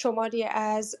 شماری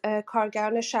از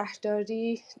کارگران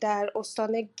شهرداری در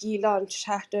استان گیلان،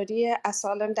 شهرداری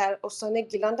اسالم در استان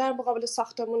گیلان در مقابل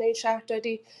ساختمان این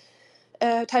شهرداری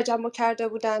تجمع کرده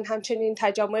بودند. همچنین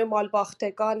تجمع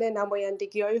مالباختگان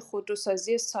نمایندگی‌های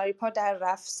خودروسازی سایپا در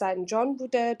رفسنجان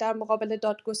بوده در مقابل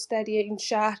دادگستری این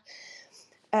شهر.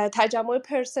 تجمع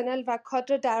پرسنل و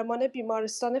کادر درمان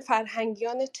بیمارستان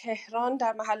فرهنگیان تهران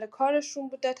در محل کارشون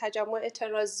بوده. تجمع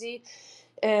اعتراضی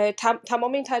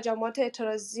تمام این تجمعات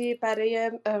اعتراضی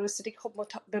برای رسیدگی خب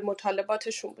به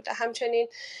مطالباتشون بوده. همچنین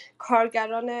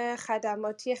کارگران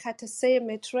خدماتی خط 3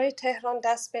 مترو تهران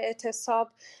دست به اعتصاب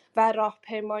و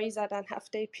راهپیمایی زدن.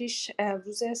 هفته پیش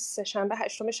روز سه‌شنبه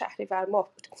 8 شهریور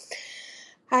ماه بود.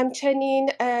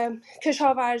 همچنین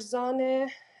کشاورزان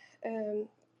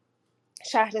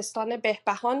شهرستان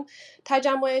بهبهان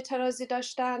تجمع اعتراضی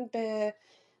داشتن به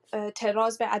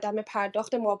اعتراض به عدم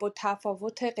پرداخت مابعد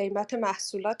تفاوت قیمت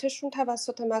محصولاتشون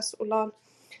توسط مسئولان.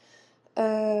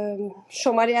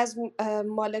 شماری از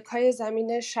مالکای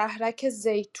زمین شهرک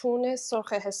زیتون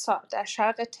سرخ حصار در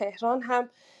شرق تهران هم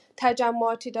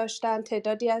تجمعاتی داشتن.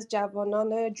 تعدادی از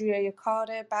جوانان جویای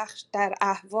کار بخش در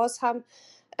اهواز هم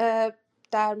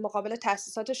در مقابل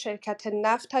تأسیسات شرکت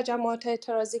نفت تجمعات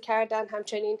اعتراضی کردند.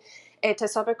 همچنین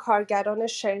اعتصاب کارگران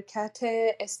شرکت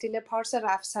استیل پارس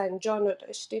رفسنجان رو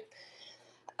داشتیم.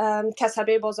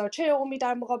 کسبه بازارچه عمومی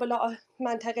در مقابل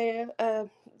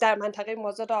منطقه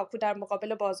مازاد آکو در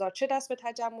مقابل بازارچه دست به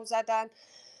تجمع زدن.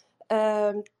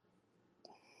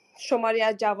 شماری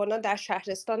از جوانان در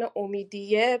شهرستان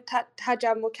امیدیه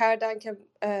تجمع کردند که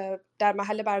در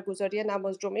محل برگزاری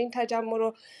نماز جمعه این تجمع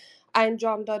رو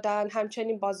انجام دادن.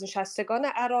 همچنین بازنشستگان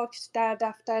عراق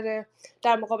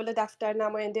در مقابل دفتر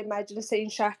نماینده مجلس این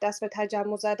شهر دست به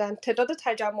تجمع زدن. تعداد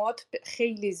تجمعات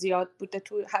خیلی زیاد بوده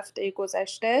تو هفته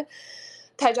گذشته.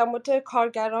 تجمعات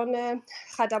کارگران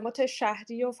خدمات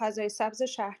شهری و فضای سبز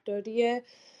شهرداری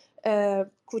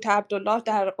کوته عبدالله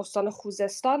در استان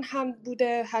خوزستان هم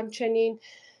بوده. همچنین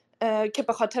که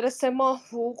به خاطر 3 ماه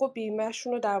حقوق و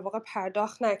بیمهشون رو در واقع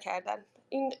پرداخت نکردن.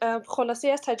 این خلاصه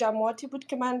از تجمعاتی بود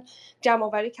که من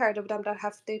جمع‌آوری کرده بودم در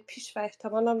هفته پیش و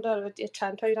احتمالم داره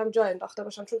چند تایی هم جا انداخته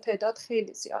باشم چون تعداد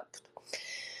خیلی زیاد بود.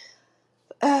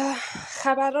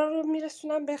 خبرها رو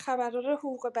میرسونم به خبرار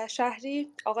حقوق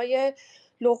بشری. آقای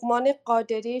لقمان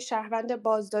قادری شهروند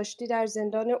بازداشتی در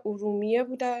زندان ارومیه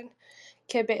بودن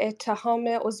که به اتهام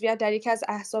عضویت در یکی از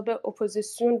احزاب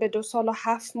اپوزیسیون به 2 سال و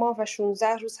 7 ماه و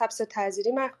 16 روز حبس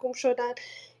تعزیری محکوم شدند.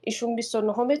 ایشون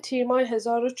 29 تیر ماه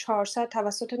 1400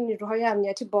 توسط نیروهای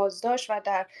امنیتی بازداشت و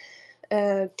در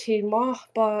تیر ماه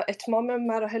با اتمام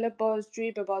مراحل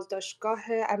بازجویی به بازداشتگاه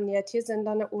امنیتی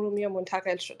زندان ارومیه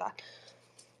منتقل شدند.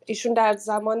 ایشون در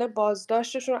زمان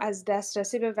بازداشتشون از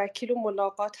دسترسی به وکیل و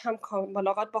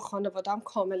ملاقات با خانواده هم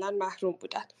کاملا محروم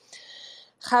بودند.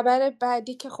 خبر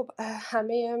بعدی که خب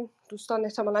همه دوستان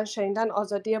احتمالاً شنیدن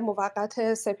آزادی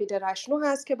موقت سپید رشنو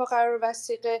هست که با قرار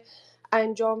وثیقه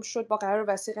انجام شد، با قرار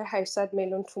وثیقه 800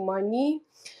 میلیون تومانی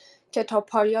که تا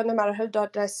پایان مراحل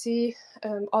دادرسی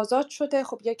آزاد شده.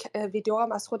 خب یک ویدیو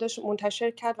هم از خودش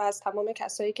منتشر کرد و از تمام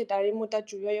کسایی که در این مدت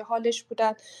جویای حالش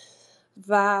بودن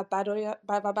و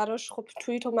براش خب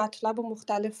توییت و مطلب و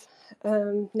مختلف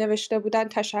نوشته بودن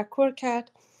تشکر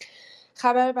کرد.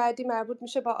 خبر بعدی مربوط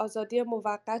میشه با آزادی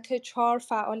موقت 4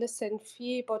 فعال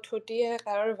صنفی با تودیع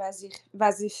قرار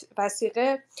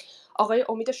وثیقه. آقای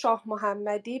امید شاه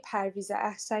محمدی، پرویز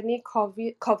احسنی،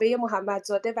 کاوه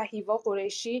محمدزاده و هیوا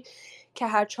قریشی که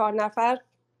هر 4 نفر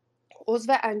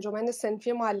عضو انجمن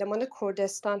صنفی معلمان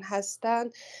کردستان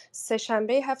هستند،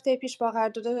 سه‌شنبه هفته پیش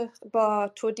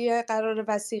با تودیع قرار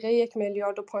وثیقه 1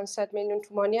 میلیارد و 500 میلیون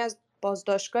تومانی از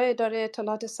بازداشتگاه اداره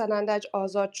اطلاعات سنندج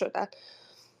آزاد شدند.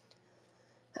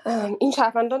 این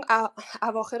شهروندان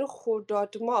اواخر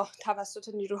خرداد ماه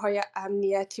توسط نیروهای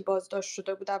امنیتی بازداشت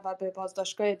شده بودند و به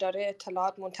بازداشتگاه اداره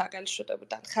اطلاعات منتقل شده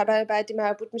بودند. خبر بعدی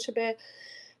مربوط میشه به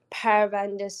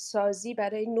پرونده سازی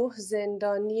برای 9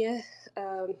 زندانی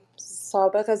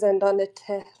سابق زندان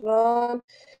تهران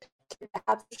که به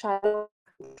حبس شرایط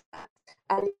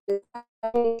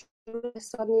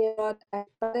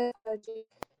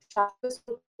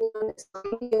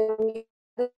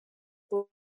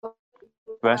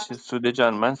بخش سوده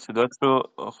جان، من صدات رو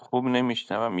خوب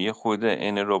نمیشنوم، یه خورده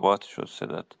عین ربات شد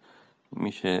صدات.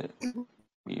 میشه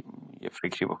یه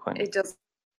فکری بکنی؟ اجازه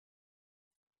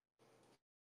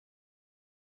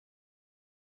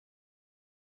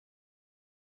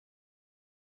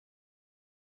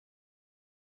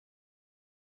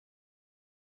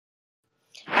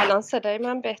الان صدای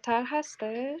من بهتر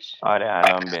هستش؟ آره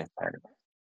الان بهتره.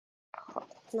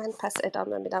 من پس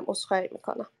ادامه میدم، عذرخواهی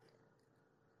میکنم.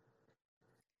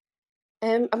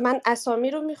 من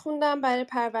اسامی رو میخوندم برای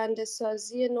پرونده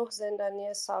سازی 9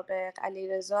 زندانی سابق: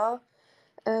 علیرضا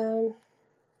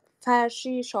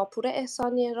فرشی، شاپور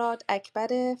احسانی راد،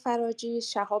 اکبر فراجی،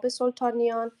 شهاب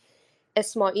سلطانیان،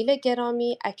 اسماعیل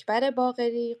گرامی، اکبر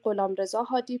باقری، غلامرضا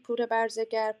هادی پور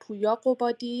برزگر، پویا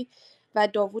قبادی و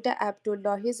داوود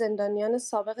عبداللهی زندانیان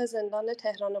سابق زندان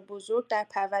تهران بزرگ در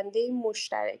پرونده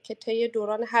مشترک که طی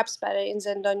دوران حبس برای این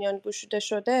زندانیان گشوده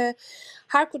شده،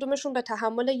 هر کدومشون به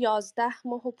تحمل 11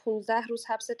 ماه و 15 روز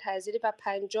حبس تعزیری و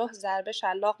 50 ضربه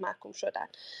شلاق محکوم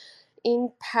شدند.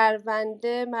 این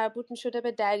پرونده مربوط می شده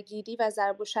به درگیری و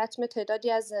ضرب و شتم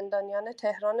تعدادی از زندانیان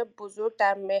تهران بزرگ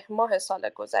در مهر ماه سال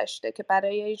گذشته که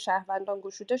برای این شهروندان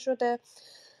گشوده شده.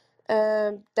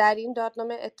 در این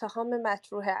دادنامه اتهام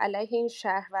مطروح علیه این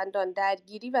شهروندان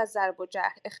درگیری و ضرب و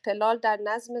جرح، اختلال در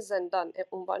نظم زندان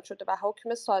عنوان شده و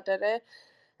حکم صادره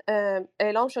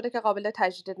اعلام شده که قابل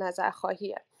تجدید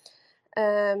نظرخواهیه.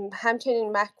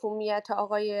 همچنین محکومیت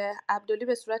آقای عبدلی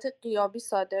به صورت غیابی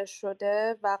صادر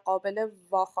شده و قابل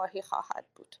واخواهی خواهد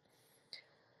بود.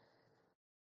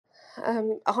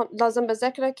 لازم به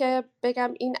ذکره که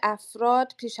بگم این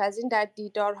افراد پیش از این در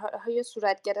دیدارهای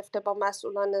صورت گرفته با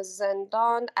مسئولان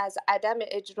زندان از عدم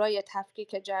اجرای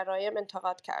تفکیک جرایم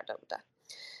انتقاد کرده بودند.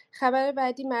 خبر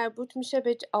بعدی مربوط میشه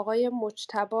به آقای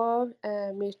مجتبی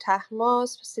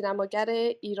میرطهماسب، سینماگر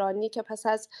ایرانی که پس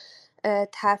از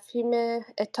تفهیم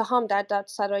اتهام در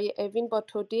دادسرای اوین با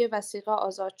تودیع وثیقه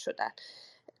آزاد شدند.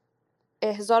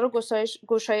 احضار و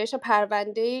گشایش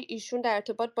پرونده ایشون در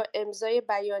ارتباط با امضای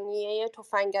بیانیه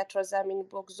تفنگت را زمین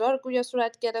بگذار گویا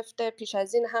صورت گرفته. پیش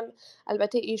از این هم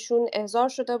البته ایشون احضار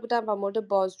شده بودن و مورد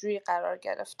بازجویی قرار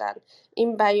گرفتن.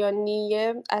 این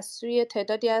بیانیه از سوی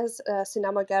تعدادی از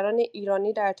سینماگران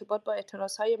ایرانی در ارتباط با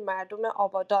اعتراضهای مردم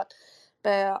آبادان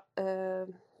به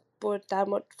در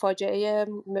فاجعه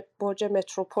برج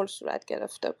متروپول صورت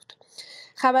گرفته بود.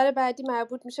 خبر بعدی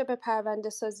مربوط میشه به پرونده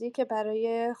سازی که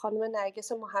برای خانم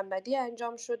نرگس محمدی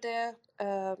انجام شده.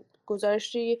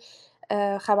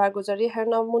 خبرگزاری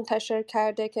هرنا منتشر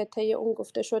کرده که طی اون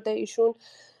گفته شده ایشون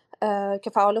که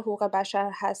فعال حقوق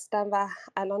بشر هستن و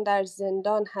الان در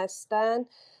زندان هستن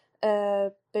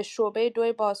به شعبه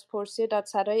 2 بازپرسی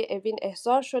دادسرای اوین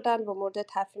احضار شدن و مورد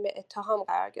تفهیم اتهام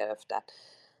قرار گرفتن.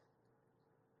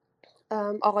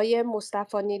 آقای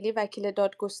مصطفی نیلی وکیل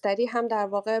دادگستری هم در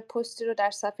واقع پستی رو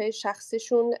در صفحه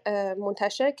شخصیشون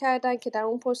منتشر کردن که در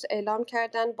اون پست اعلام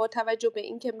کردن با توجه به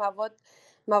اینکه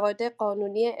مواد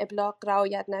قانونی ابلاغ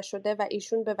رعایت نشده و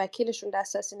ایشون به وکیلشون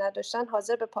دسترسی نداشتن،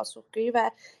 حاضر به پاسخگویی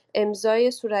و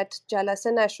امضای صورت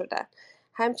جلسه نشدن.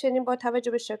 همچنین با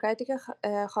توجه به شکایتی که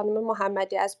خانم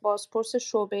محمدی از بازپرس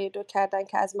شعبه 2 کردن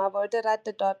که از موارد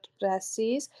رد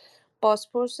دادرسی است،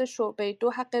 بازپرس شعبه 2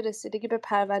 حق رسیدگی به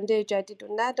پرونده جدید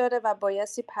رو نداره و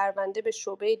بایستی پرونده به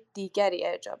شعبه دیگری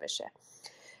ارجاع بشه.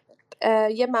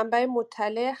 یه منبع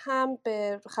مطلع هم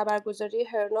به خبرگزاری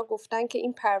هرنا گفتن که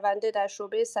این پرونده در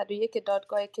شعبه 101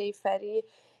 دادگاه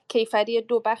کیفری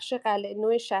 2 بخش قلعه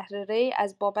نو شهر ری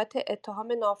از بابت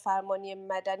اتهام نافرمانی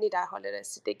مدنی در حال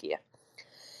رسیدگیه.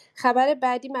 خبر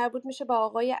بعدی مربوط میشه به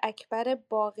آقای اکبر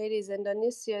باقری،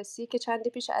 زندانی سیاسی که چندی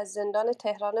پیش از زندان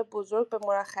تهران بزرگ به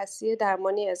مرخصی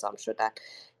درمانی اعزام شدند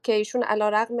که ایشون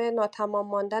علیرغم ناتمام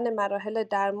ماندن مراحل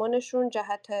درمانشون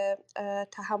جهت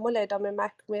تحمل ادامه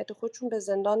محکومیت خودشون به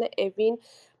زندان اوین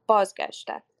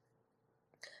بازگشتند.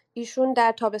 ایشون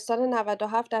در تابستان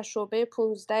 97 در شعبه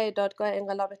 15 دادگاه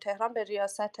انقلاب تهران به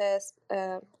ریاست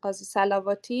قاضی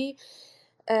صلواتی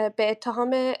به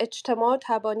اتهام اجتماع و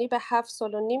تبانی به 7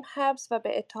 سال و نیم حبس و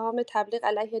به اتهام تبلیغ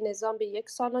علیه نظام به 1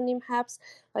 سال و نیم حبس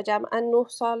و جمعاً 9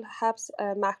 سال حبس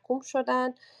محکوم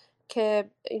شدند که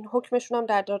این حکمشون هم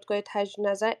در دادگاه تجدید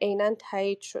نظر عیناً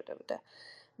تایید شده بوده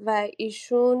و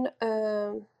ایشون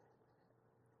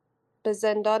به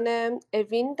زندان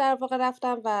اوین در واقع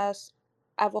رفتن و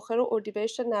اواخر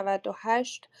اردیبهشت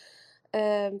 98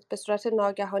 به صورت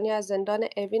ناگهانی از زندان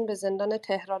اوین به زندان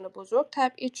تهران بزرگ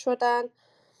تبعید شدن.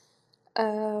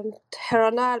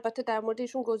 تهرانا البته در مورد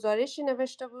ایشون گزارشی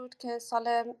نوشته بود که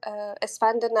سال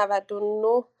اسفند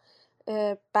 99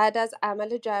 بعد از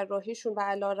عمل جراحیشون و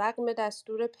علیرغم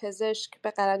دستور پزشک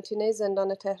به قرنطینه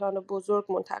زندان تهران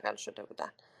بزرگ منتقل شده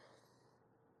بودن.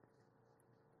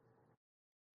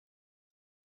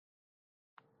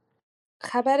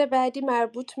 خبر بعدی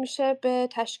مربوط میشه به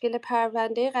تشکیل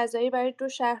پرونده قضایی برای 2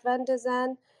 شهروند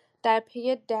زن در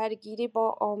پی درگیری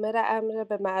با آمر امر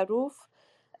به معروف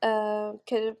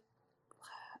که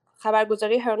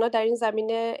خبرگزاری هرنا در این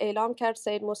زمینه اعلام کرد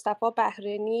سید مصطفی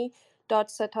بحرینی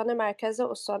دادستان مرکز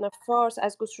استان فارس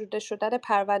از گشوده شدن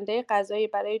پرونده قضایی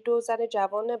برای 2 زن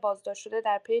جوان بازداشت شده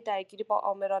در پی درگیری با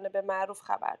آمران به معروف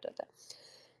خبر داده.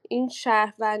 این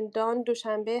شهروندان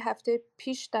دوشنبه هفته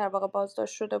پیش در واقع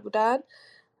بازداشت شده بودند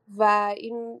و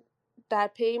این در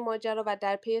پی ماجرا و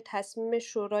در پی تصمیم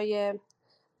شورای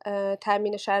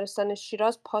تامین شهرستان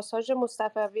شیراز پاساژ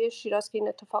مصطفوی شیراز که این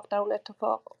اتفاق در اون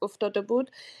اتفاق افتاده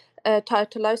بود تا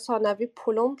اطلاع ثانوی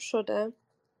پلم شده.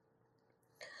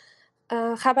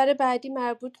 خبر بعدی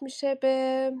مربوط میشه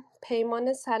به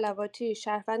پیمان صلواتی،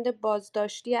 شهروند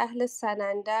بازداشتی اهل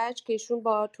سنندج که ایشون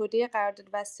با تودیع قرارداد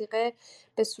وثیقه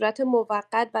به صورت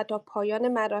موقت و تا پایان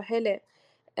مراحل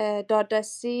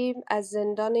دادرسی از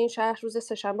زندان این شهر روز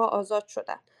سه‌شنبه آزاد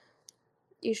شدن.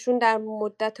 ایشون در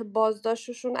مدت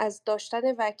بازداشتشون از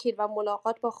داشتن وکیل و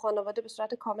ملاقات با خانواده به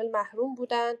صورت کامل محروم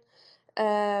بودن.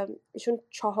 ایشون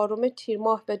 4 تیر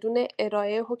ماه بدون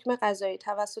ارائه حکم قضایی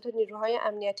توسط نیروهای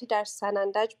امنیتی در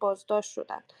سنندج بازداشت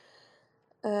شدند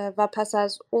و پس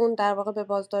از اون در واقع به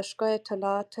بازداشتگاه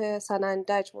اطلاعات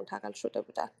سنندج منتقل شده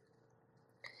بودند.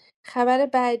 خبر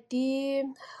بعدی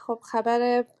خب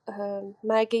خبر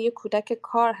مرگ یک کودک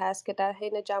کار هست که در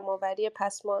حین جمع‌آوری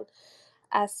پسماند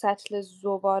از سطل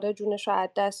زباله جونش رو از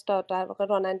دست داد. در واقع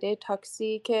راننده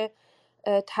تاکسی که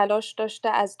تلاش داشته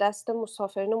از دست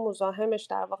مسافرین و مزاحمش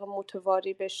در واقع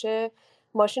متواری بشه،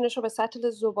 ماشینش رو به سطل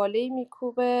زباله‌ای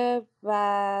میکوبه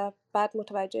و بعد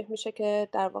متوجه میشه که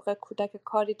در واقع کودک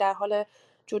کاری در حال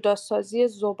جداسازی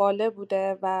زباله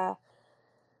بوده و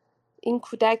این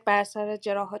کودک بر اثر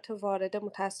جراحات وارده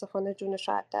متاسفانه جونش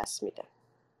رو از دست میده.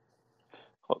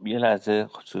 خب یه لحظه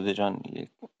خصوص جان، یک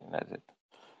لحظه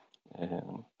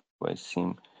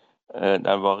بایستیم.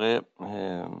 در واقع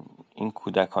این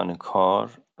کودکان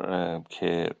کار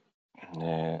که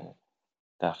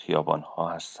در خیابان ها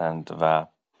هستند و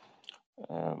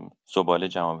زباله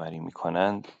جمع آوری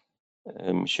میکنند،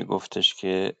 میشه گفتش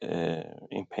که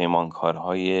این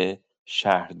پیمانکارهای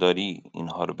شهرداری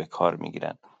اینها رو به کار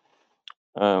میگیرن.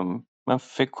 من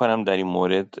فکر کنم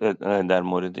در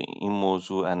مورد این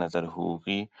موضوع از نظر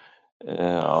حقوقی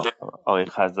آقای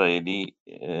خزائلی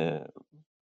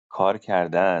کار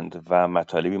کردند و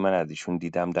مطالبی من از ایشون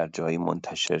دیدم در جایی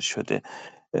منتشر شده.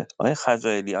 آقای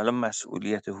خزائلی، الان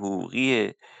مسئولیت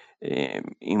حقوقی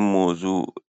این موضوع،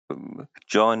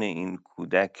 جان این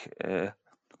کودک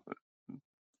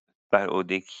بر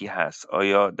عهده کی هست؟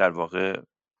 آیا در واقع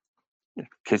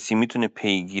کسی میتونه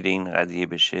پیگیر این قضیه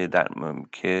بشه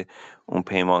که اون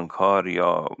پیمانکار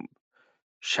یا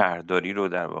شهرداری رو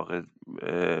در واقع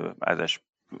ازش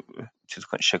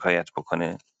شکایت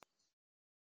بکنه؟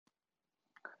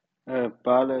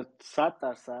 بله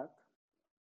 100%.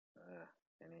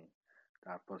 یعنی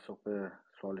در پاسخ به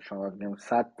سوال شما میگم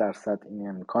 100% این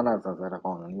امکان از نظر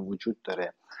قانونی وجود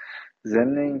داره.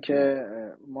 ضمن اینکه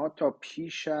ما تا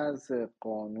پیش از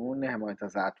قانون حمایت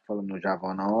از اطفال و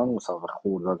نوجوانان مسابقه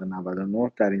خرداد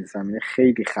 99 در این زمینه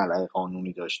خیلی خلأ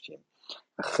قانونی داشتیم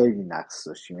و خیلی نقص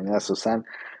داشتیم. یعنی اساساً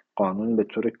قانون به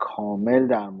طور کامل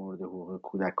در مورد حقوق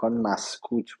کودکان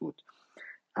مسکوت بود.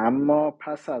 اما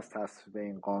پس از تصویب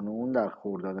این قانون در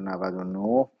خرداد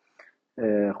 99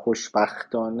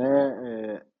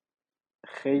 خوشبختانه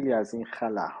خیلی از این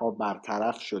خلاها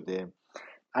برطرف شده،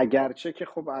 اگرچه که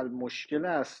خب مشکل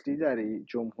اصلی در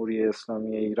جمهوری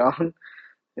اسلامی ایران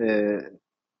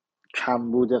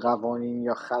کمبود قوانین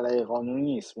یا خلأ قانونی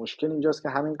نیست. مشکل اینجاست که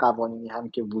همین قوانینی هم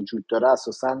که وجود داره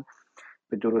اساساً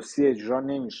به درستی اجرا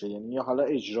نمیشه. یعنی یا حالا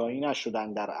اجرایی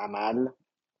نشدن در عمل،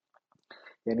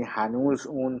 یعنی هنوز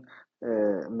اون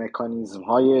مکانیزم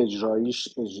های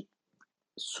اجراییش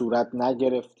صورت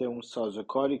نگرفته، اون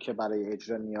سازوکاری که برای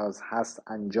اجرا نیاز هست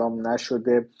انجام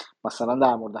نشده. مثلا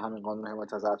در مورد همین قانون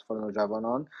حمایت از اطفال و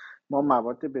نوجوانان ما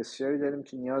مواد بسیاری داریم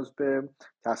که نیاز به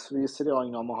تصویب یه سری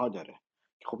آیین‌نامه ها داره.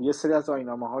 خب یه سری از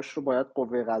آیین‌نامه هاش رو باید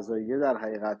قوه قضاییه در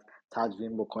حقیقت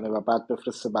تدوین بکنه و بعد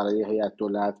بفرسته برای هیئت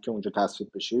دولت که اونجا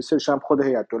تصویب بشه. یه سریش هم خود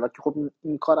هیئت دولت که خب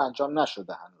این کار انجام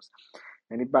نشده هنوز.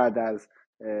 یعنی بعد از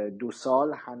 2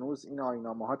 سال هنوز این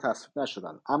آیین‌نامه ها تصویب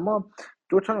نشدن. اما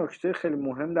 2 تا نکته خیلی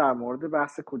مهم در مورد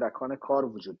بحث کودکان کار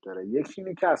وجود داره. یکی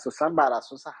اینه که اساساً بر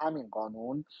اساس همین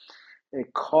قانون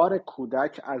کار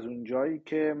کودک از اونجایی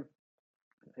که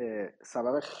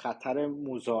سبب خطر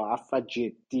مضاعف و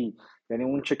جدی، یعنی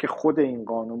اون چه که خود این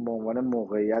قانون به عنوان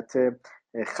موقعیت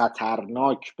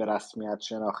خطرناک به رسمیت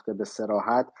شناخته به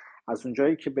صراحت، از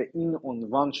اونجایی که به این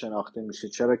عنوان شناخته میشه،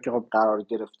 چرا که خب قرار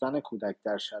گرفتن کودک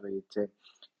در شرایط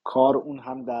کار اون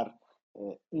هم در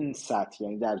این سطح،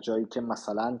 یعنی در جایی که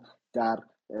مثلا در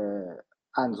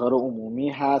انظار عمومی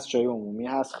هست، جای عمومی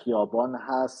هست، خیابان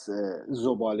هست،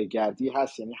 زباله‌گردی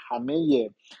هست، یعنی همه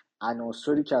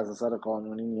عناصری که از نظر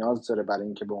قانونی نیاز داره برای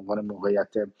اینکه به عنوان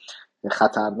موقعیت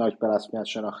خطرناک به رسمیت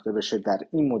شناخته بشه در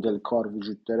این مدل کار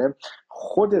وجود داره.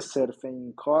 خود صرف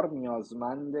این کار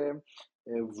نیازمند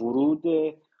ورود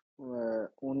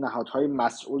اون نهادهای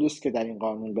مسئولی است که در این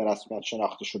قانون به رسمیت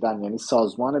شناخته شدن، یعنی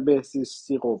سازمان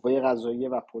بهزیستی، قوه قضاییه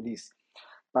و پلیس.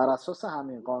 بر اساس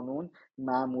همین قانون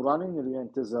ماموران نیروی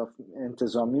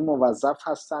انتظامی موظف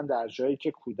هستند در جایی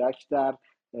که کودک در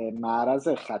معرض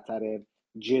خطر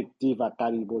جدی و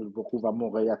قریب الوقوع و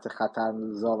موقعیت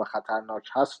خطرزا و خطرناک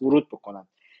هست ورود بکنن.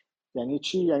 یعنی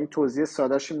چی؟ یعنی توضیح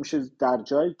سادهش میشه در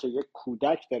جایی که یک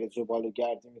کودک داره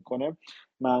زباله‌گردی میکنه،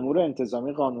 مأمور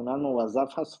انتظامی قانونا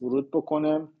موظف هست ورود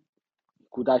بکنه،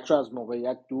 کودک رو از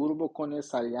موقعیت دور بکنه،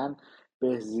 سریعا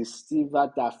بهزیستی و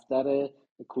دفتر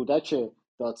کودک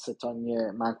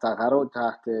دادستانی منطقه رو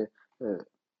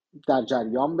در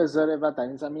جریان بذاره و در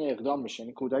این زمینه اقدام بشه.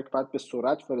 یعنی کودک باید به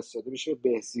سرعت فرستاده بشه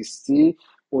بهزیستی،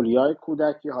 اولیای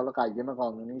کودک یا حالا قیم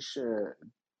قانونیش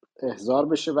احضار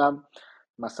بشه و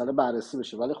مسئله بررسی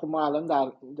بشه. ولی خب ما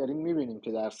الان داریم میبینیم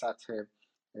که در سطح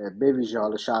به ویژه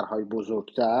حال شهرهای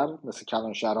بزرگتر مثل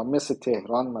کلانشهرها، مثل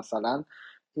تهران مثلا،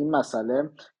 این مسئله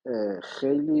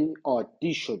خیلی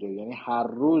عادی شده. یعنی هر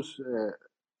روز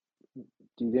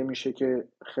دیده میشه که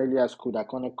خیلی از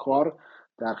کودکان کار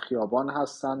در خیابان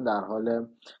هستن، در حال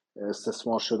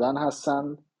استثمار شدن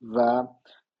هستن و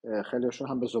خیلیشون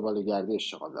هم به زباله‌گردی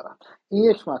اشتغال دارن. این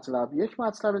یک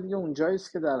مطلب دیگه اونجایی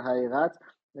است که در حقیقت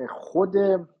خود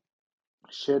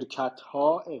شرکت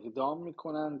ها اقدام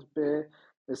میکنند به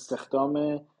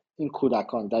استخدام این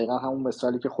کودکان. دقیقا همون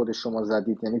مثالی که خود شما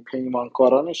زدید، یعنی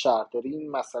پیمانکاران شهرداری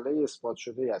این مسئله اثبات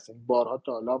شده است. این بارها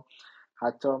تا حالا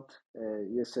حتی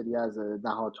یه سری از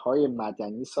نهادهای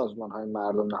مدنی، سازمانهای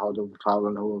مردم، نهاد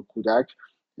فعالان حقوق کودک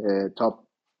تا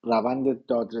روند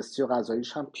دادرسی و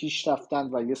قضاییش هم پیش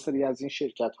رفتند و یه سری از این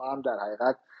شرکت ها هم در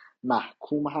حقیقت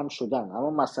محکوم هم شدن. اما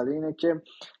مسئله اینه که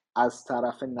از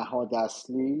طرف نهاد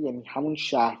اصلی، یعنی همون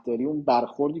شهرداری، اون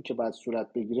برخوردی که باید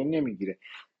صورت بگیره نمیگیره.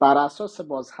 بر اساس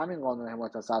باز همین قانون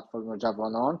حمایت از اطفال و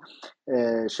نوجوانان،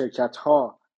 شرکت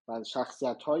ها و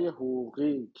شخصیت های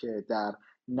حقوقی که در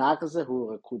نقض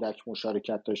حقوق کودک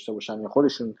مشارکت داشته باشن یا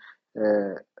خودشون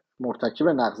مرتکب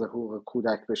نقض حقوق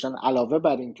کودک بشن، علاوه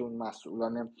بر این که اون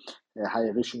مسئولان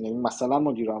حقیقیشون، یعنی مثلا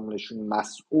مدیر عاملشون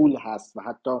مسئول هست و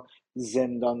حتی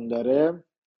زندان داره،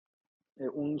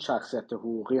 اون شخصیت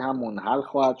حقوقی هم منحل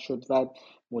خواهد شد و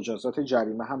مجازات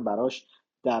جریمه هم براش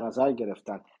در نظر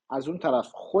گرفتن. از اون طرف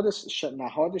خود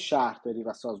نهاد شهرداری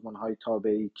و سازمان‌های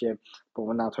تابعی که به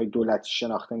عنوان نهادهای دولتی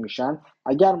شناخته میشن،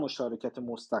 اگر مشارکت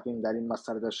مستقیم در این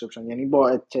مسئله داشته باشن، یعنی با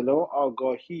اطلاع و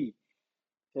آگاهی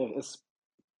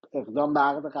اقدام به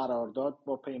عقد قرارداد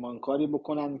با پیمانکاری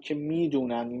بکنن که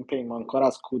میدونن این پیمانکار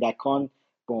از کودکان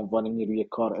به عنوان نیروی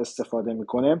کار استفاده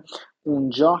میکنه،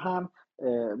 اونجا هم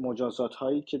مجازات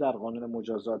هایی که در قانون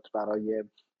مجازات برای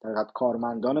در حقیقت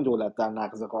کارمندان دولت در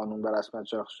نقض قانون به رسمیت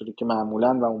شناخته که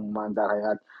معمولا و عموما در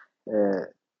حقیقت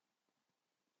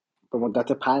به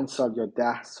مدت 5 سال یا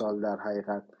 10 سال در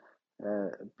حقیقت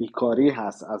بیکاری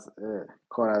هست، از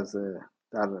کار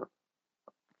در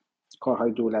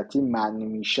کارهای دولتی منع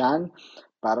میشن،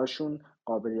 براشون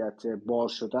قابلیت بار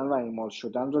شدن و اعمال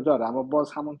شدن رو داره. اما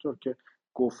باز همونطور که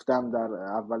گفتم در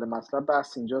اول مطلب،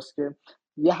 بحث اینجاست که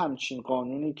یه همچین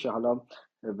قانونی که حالا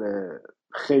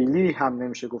خیلی هم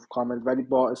نمیشه گفت کامل، ولی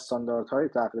با استانداردهای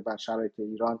تقریبا شرایط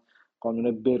ایران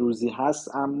قانون بروزی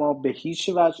هست، اما به هیچ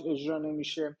وجه اجرا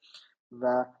نمیشه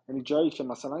و یعنی جایی که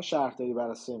مثلا شهرداری بر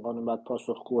اساس این قانون باید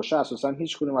پاسخگو باشه، اساسا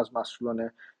هیچ کدوم از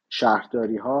مسئولان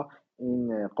شهرداری ها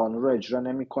این قانون رو اجرا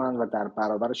نمی‌کنن و در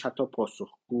برابرش حتی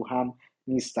پاسخگو هم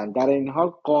نیستن. در این حال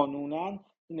قانونا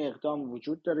این اقدام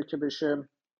وجود داره که بشه،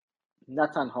 نه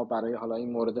تنها برای حالا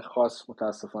این مورد خاص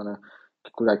متاسفانه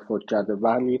که کودک فوت کرده،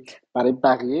 ولی برای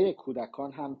بقیه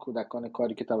کودکان هم، کودکان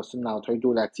کاری که توسط نهادهای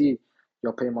دولتی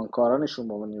یا پیمانکارانشون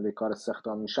به عنوان نیروی کار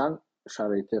استخدام میشن،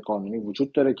 شرایط قانونی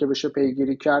وجود داره که بشه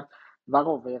پیگیری کرد و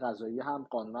قوه قضاییه هم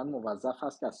قانونا موظف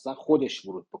هست که اصلا خودش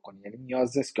ورود بکنه. یعنی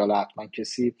نیاز نیست که حالا حتما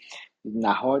کسی،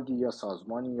 نهادی یا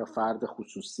سازمانی یا فرد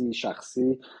خصوصی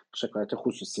شخصی شکایت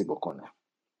خصوصی بکنه.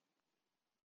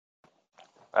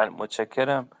 بله،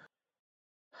 متشکرم.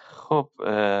 خب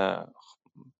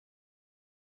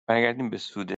برگردیم به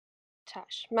سود.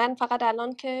 چشم. من فقط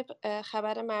الان که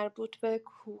خبر مربوط به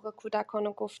حقوق کودکان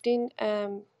رو گفتین،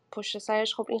 پشت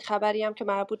سرش خب این خبری هم که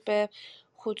مربوط به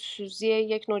خودسوزی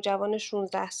یک نوجوان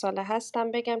 16 ساله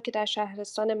هستم بگم که در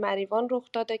شهرستان مریوان رخ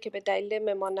داده که به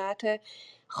دلیل ممانعت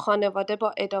خانواده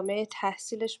با ادامه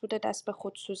تحصیلش بوده دست به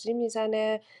خودسوزی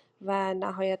میزنه و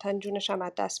نهایتاً جونش هم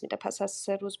از دست میده پس از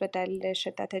 3 روز به دلیل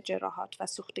شدت جراحات و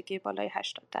سوختگی بالای 80%.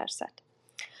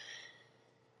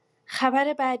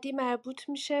 خبر بعدی مربوط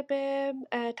میشه به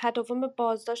تداوم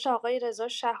بازداشت آقای رضا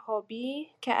شهابی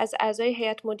که از اعضای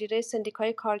هیئت مدیره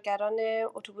سندیکای کارگران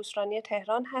اتوبوسرانی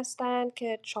تهران هستند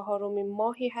که 4مین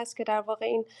ماهی هست که در واقع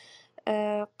این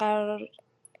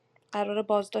قرار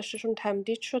بازداشتشون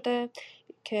تمدید شده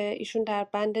که ایشون در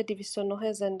بند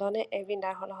 209 زندان اوین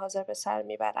در حال حاضر به سر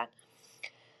میبرن.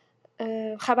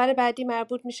 خبر بعدی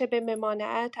مربوط میشه به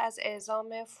ممانعت از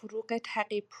اعزام فروغ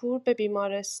تقی‌پور به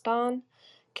بیمارستان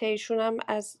که ایشون هم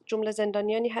از جمله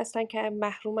زندانیانی هستند که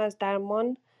محروم از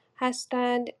درمان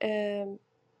هستند.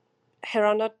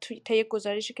 هرانا طی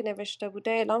گزارشی که نوشته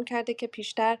بوده اعلام کرده که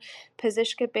پیشتر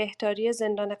پزشک بهداری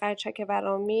زندان قرچک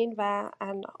ورامین و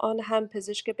الان هم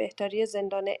پزشک بهداری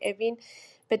زندان اوین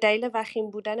به دلیل وخیم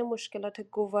بودن مشکلات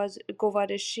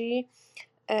گوارشی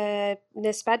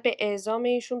نسبت به اعزام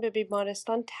ایشون به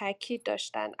بیمارستان تاکید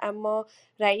داشتن، اما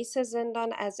رئیس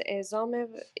زندان از اعزام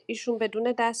ایشون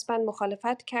بدون دستبند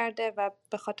مخالفت کرده و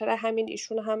به خاطر همین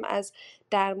ایشون هم از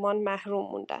درمان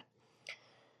محروم موندن.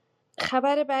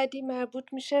 خبر بعدی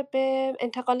مربوط میشه به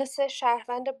انتقال 3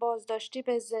 شهروند بازداشتی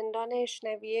به زندان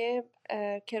اشنویه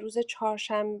که روز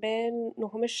چهارشنبه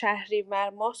 9 شهریور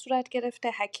ماه صورت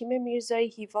گرفته. حکیم میرزایی،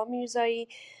 هیوا میرزایی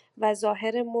و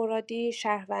ظاهر مرادی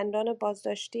شهروندان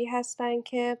بازداشتی هستند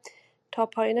که تا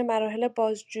پایان مراحل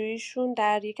بازجوییشون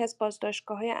در یک از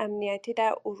بازداشتگاه‌های امنیتی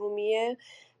در ارومیه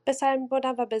به سر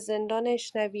می‌بردن و به زندان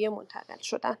اشنویه منتقل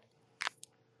شدن.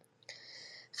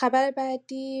 خبر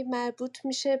بعدی مربوط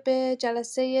میشه به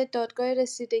جلسه دادگاه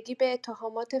رسیدگی به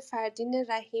اتهامات فردین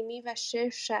رحیمی و 6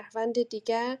 شهروند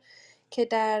دیگر که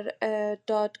در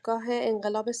دادگاه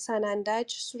انقلاب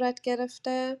سنندج صورت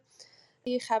گرفته.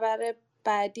 خبر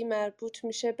بعدی مربوط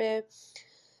میشه به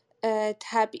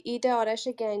تبعید آرش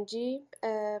گنجی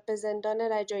به زندان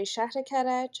رجایی شهر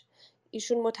کرج.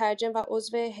 ایشون مترجم و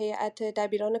عضو هیئت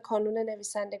دبیران کانون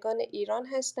نویسندگان ایران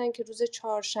هستند که روز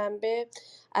چهارشنبه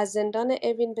از زندان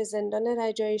اوین به زندان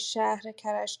رجایی شهر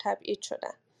کرج تبعید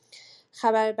شدند.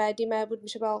 خبر بعدی مربوط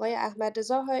میشه به آقای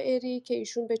احمدرضا حائری که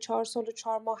ایشون به 4 سال و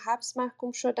 4 ماه حبس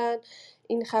محکوم شدن.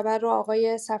 این خبر رو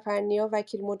آقای سفرنیا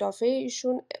وکیل مدافع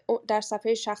ایشون در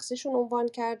صفحه شخصیشون عنوان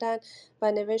کردن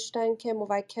و نوشتن که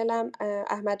موکلم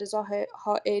احمدرضا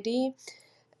حائری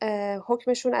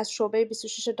حکمشون از شعبه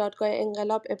 26 دادگاه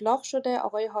انقلاب ابلاغ شده.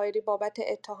 آقای حائری بابت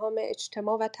اتهام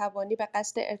اجتماع و توانی به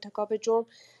قصد ارتکاب جرم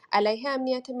علیه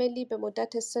امنیت ملی به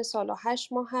مدت 3 سال و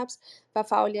 8 ماه حبس و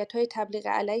فعالیت‌های تبلیغ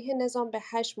علیه نظام به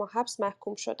 8 ماه حبس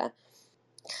محکوم شدند.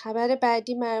 خبر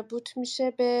بعدی مربوط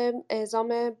میشه به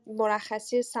اعزام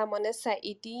مرخصی سمانه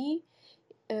سعیدی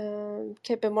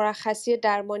که به مرخصی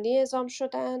درمانی اعزام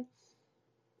شدن.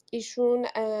 ایشون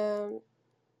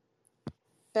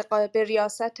به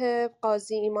ریاست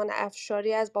قاضی ایمان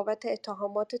افشاری از بابت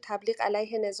اتهامات تبلیغ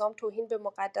علیه نظام، توهین به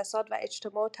مقدسات و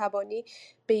اجتماع و تبانی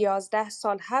به 11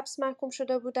 سال حبس محکوم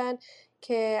شده بودند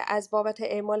که از بابت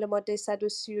اعمال ماده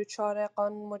 134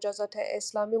 قانون مجازات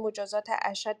اسلامی مجازات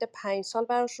اشد 5 سال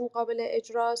براشون قابل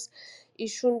اجراست.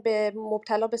 ایشون به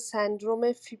مبتلا به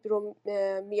سندروم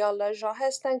فیبرومیالژا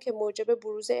هستن که موجب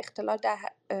بروز اختلال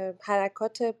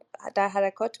در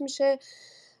حرکات میشه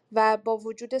و با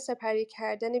وجود سپری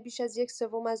کردن بیش از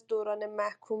 1/3 از دوران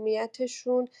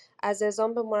محکومیتشون از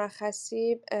اعزام به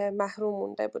مرخصی محروم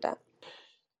مونده بودن.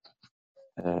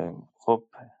 خب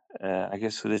اگه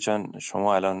سوده جان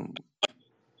شما الان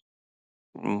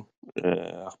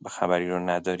خبری رو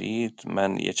ندارید،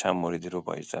 من یه چند موردی رو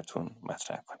با عزتون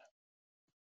مطرح کنم.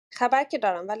 خبر که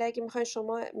دارم، ولی اگه میخواین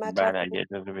شما مطرح بله اگه کنید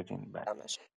اجازه بدین. بله.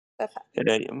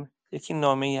 بفرمایید. یکی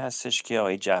نامه‌ای هستش که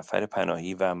آقای جعفر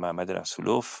پناهی و محمد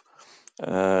رسولوف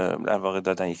در واقع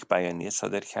دادن، یک بیانیه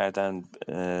صادر کردن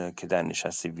که در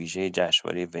نشست ویژه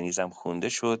جشنواره ونیز هم خونده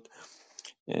شد.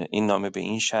 این نامه به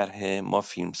این شرح: ما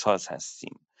فیلمساز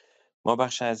هستیم. ما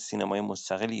بخش از سینمای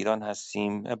مستقل ایران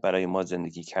هستیم. برای ما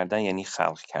زندگی کردن یعنی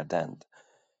خلق کردن.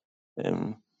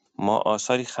 ما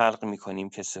آثاری خلق می‌کنیم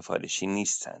که سفارشی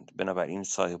نیستند، بنابراین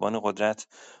صاحبان قدرت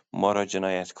ما را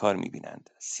جنایتکار می‌بینند.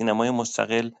 سینمای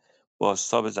مستقل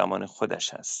بازتاب زمان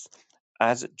خودش است،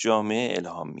 از جامعه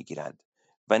الهام می‌گیرد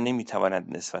و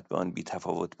نمی‌تواند نسبت به آن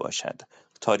بی‌تفاوت باشد.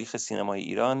 تاریخ سینمای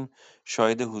ایران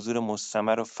شاهد حضور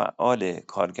مستمر و فعال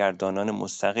کارگردانان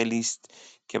مستقلی است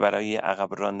که برای عقب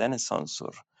راندن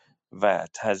سانسور و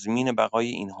تضمین بقای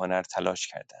این هنر تلاش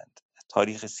کردند.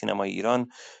 تاریخ سینمای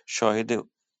ایران شاهد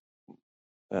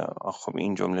خب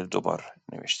این جمله رو دوبار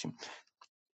نوشتیم.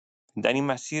 در این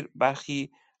مسیر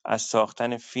برخی از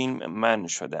ساختن فیلم منع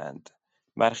شدند،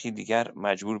 برخی دیگر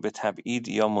مجبور به تبعید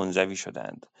یا منزوی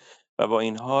شدند و با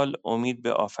این حال امید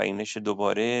به آفرینش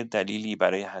دوباره دلیلی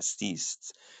برای هستی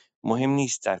است. مهم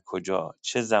نیست در کجا،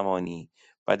 چه زمانی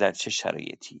و در چه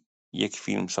شرایطی یک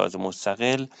فیلمساز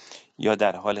مستقل یا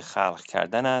در حال خلق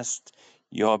کردن است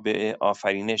یا به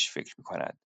آفرینش فکر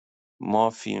می‌کند. ما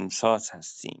فیلمساز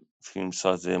هستیم،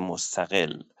 فیلمساز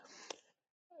مستقل.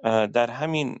 در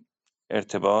همین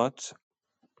ارتباط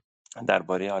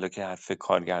درباره، حالا که حرف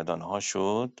کارگردان ها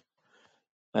شد،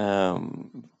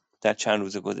 در چند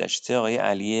روز گذشته آقای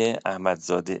علی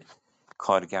احمدزاده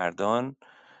کارگردان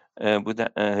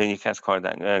بودن. یکی از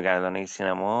کارگردانای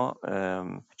سینما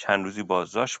چند روزی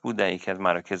بازداشت بود در یکی از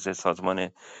مراکز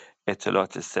سازمان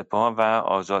اطلاعات سپاه و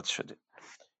آزاد شده.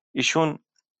 ایشون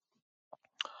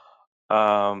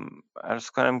عرض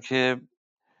کنم که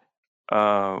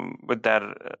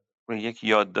در یک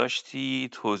یادداشتی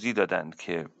توضیح دادند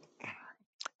که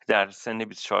در سن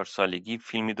 24 سالگی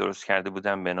فیلمی درست کرده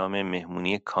بودن به نام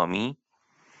مهمونی کامی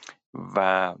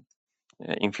و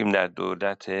این فیلم در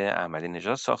دولت احمدی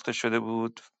نژاد ساخته شده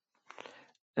بود.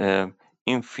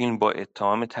 این فیلم با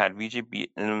اتهام ترویج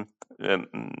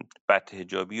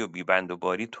بدحجابی و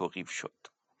بی‌بندوباری توقیف شد.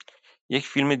 یک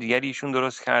فیلم دیگری ایشون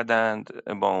درست کردند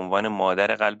با عنوان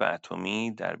مادر قلب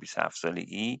اتمی در 27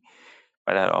 سالگی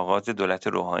و در آغاز دولت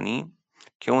روحانی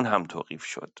که اون هم توقیف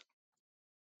شد.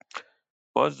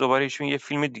 باز دوباره ایشون یه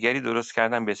فیلم دیگری درست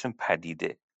کردن به اسم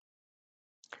پدیده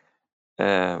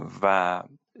و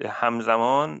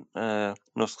همزمان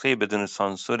نسخه بدون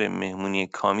سانسور مهمونی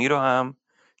کامی رو هم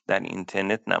در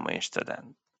اینترنت نمایش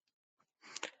دادن.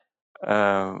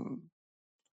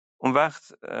 اون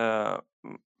وقت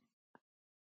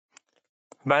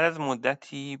بعد از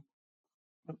مدتی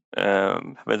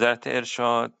وزارت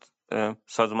ارشاد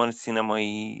سازمان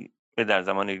سینمایی در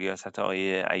زمان ریاست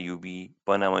آقای ایوبی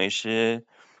با نمایش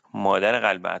مادر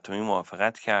قلب اتمی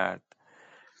موافقت کرد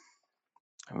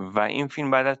و این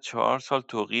فیلم بعد از 4 سال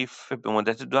توقیف به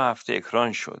مدت 2 هفته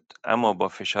اکران شد، اما با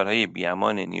فشارهای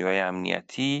بی‌امان نیروهای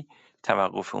امنیتی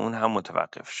توقف اون هم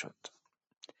متوقف شد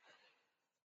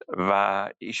و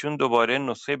ایشون دوباره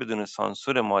نسخه بدون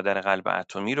سانسور مادر قلب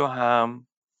اتمی رو هم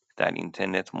در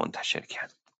اینترنت منتشر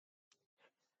کرد.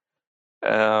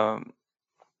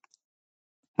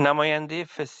 نماینده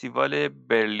فستیوال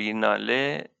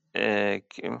برلیناله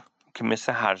که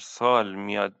مثل هر سال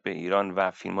میاد به ایران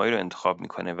و فیلمایی رو انتخاب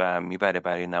میکنه و میبره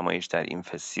برای نمایش در این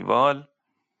فستیوال،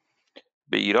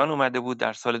 به ایران اومده بود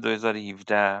در سال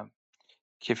 2017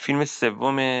 که فیلم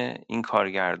سوم این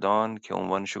کارگردان که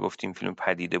عنوانش گفتیم فیلم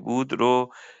پدیده بود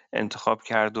رو انتخاب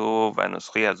کرد و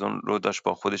نسخه از اون رو داشت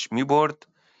با خودش میبرد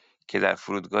که در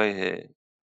فرودگاه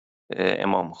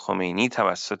امام خمینی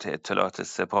توسط اطلاعات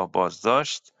سپاه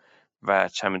بازداشت و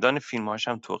چمدان فیلم‌هاش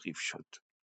هم توقیف شد.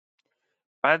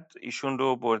 بعد ایشون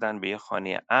رو بردن به یه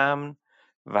خانه امن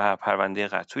و پرونده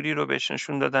قتوری رو بهش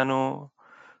نشون دادن و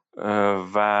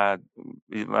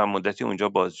مدتی اونجا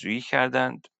بازجویی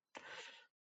کردند.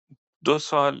 2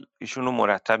 سال ایشون رو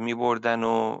مرتب می‌بردن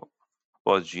و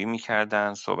بازجویی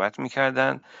می‌کردن، صحبت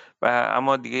می‌کردن و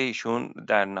اما دیگه ایشون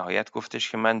در نهایت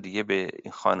گفتش که من دیگه به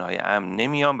این خانه‌های امن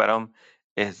نمیام، برام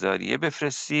احضاریه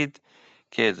بفرستید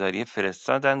که احضاریه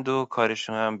فرستادند و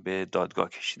کارشون هم به دادگاه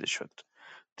کشیده شد.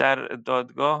 در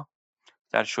دادگاه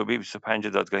در شعبه 25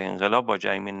 دادگاه انقلاب با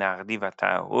جریمه نقدی و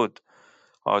تعهد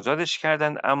آزادش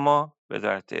کردند، اما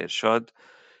وزارت ارشاد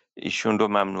ایشون رو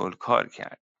ممنوع الکار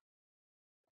کرد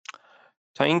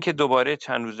تا اینکه دوباره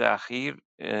چند روز اخیر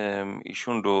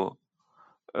ایشون رو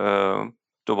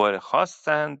دوباره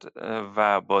خواستند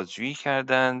و بازجویی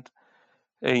کردند،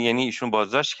 یعنی ایشون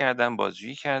بازداشت کردند،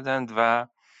 بازجویی کردند و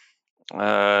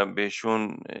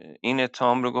بهشون این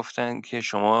اتهام رو گفتن که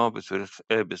شما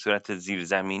به صورت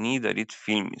زیرزمینی دارید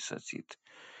فیلم میسازید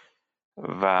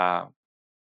و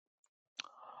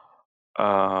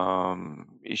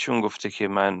ایشون گفته که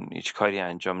من هیچ کاری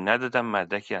انجام ندادم،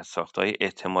 مدرکی از ساخته‌های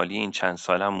احتمالی این چند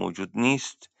سال هم موجود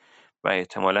نیست و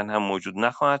احتمالاً هم موجود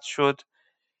نخواهد شد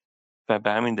و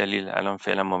به همین دلیل الان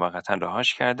فعلا موقتا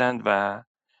رهاش کردند و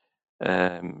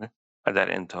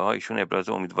در انتها ایشون ابراز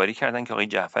امیدواری کردند که آقای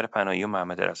جعفر پناهی و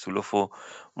محمد رسولوف و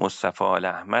مصطفی آل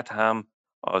احمد هم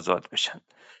آزاد بشن.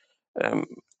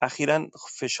 اخیراً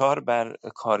فشار بر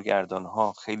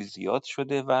کارگردان‌ها خیلی زیاد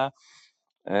شده و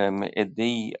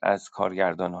عده‌ای از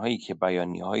کارگردان‌هایی که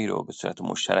بیانیه‌هایی رو به صورت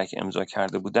مشترک امضا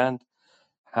کرده بودند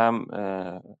هم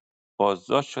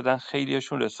بازداشت شدن،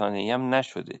 خیلی‌هاشون رسانه‌ای هم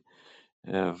نشده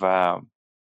و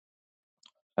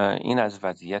این از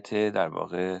وضعیت در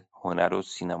واقع هنر و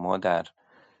سینما در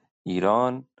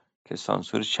ایران که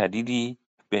سانسور شدیدی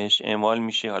بهش اعمال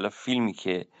میشه. حالا فیلمی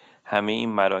که همه این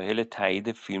مراحل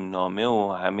تایید فیلمنامه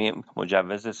و همه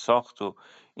مجوز ساخت و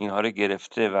اینها رو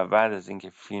گرفته و بعد از اینکه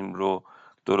فیلم رو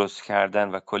درست کردن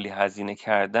و کلی هزینه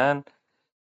کردن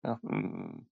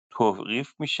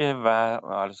توقیف میشه و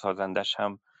حالا سازندش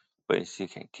هم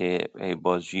بایستی که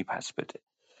بازجویی پس بده.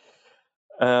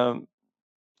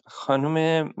 خانم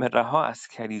رها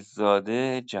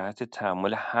عسکریزاده جهت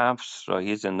تحمل حبس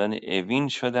راهی زندان اوین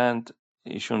شدند.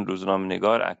 ایشون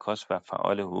روزنامه‌نگار، عکاس و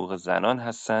فعال حقوق زنان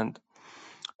هستند.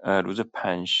 روز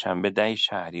پنجشنبه 10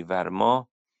 شهریور ماه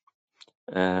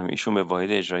ایشون به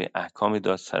واحد اجرای احکام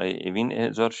دادسرای اوین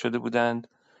احضار شده بودند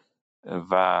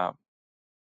و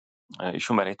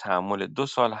ایشون برای تحمل 2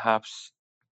 سال حبس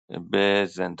به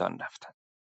زندان رفتن.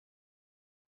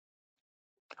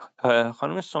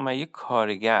 خانم سمیه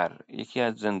کارگر یکی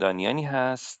از زندانیانی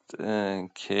هست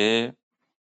که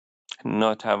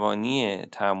ناتوانی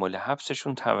تحمل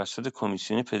حبسشون توسط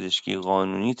کمیسیون پزشکی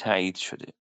قانونی تایید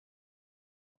شده.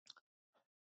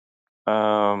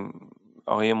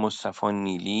 آقای مصطفی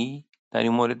نیلی در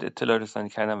این مورد اطلاع رسانی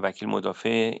کردن. وکیل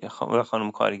مدافع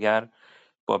خانم کارگر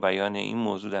با بیان این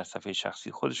موضوع در صفحه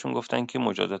شخصی خودشون گفتن که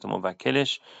مجازات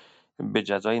موکلش به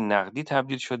جزای نقدی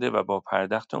تبدیل شده و با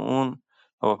پرداخت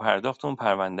اون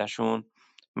پروندهشون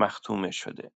مختومه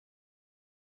شده.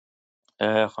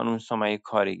 خانم سمیه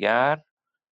کارگر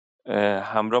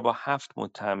همراه با 7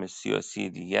 متهم سیاسی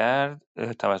دیگر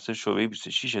توسط شعبه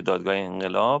 26 دادگاه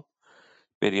انقلاب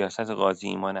به ریاست قاضی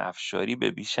ایمان افشاری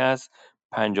به بیش از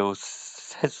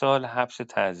 53 سال حبس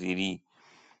تعزیری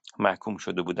محکوم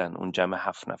شده بودن. اون جمع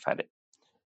 7 نفره.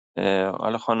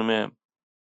 حالا خانم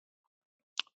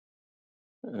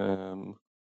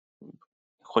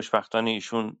خوشبختانه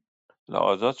ایشون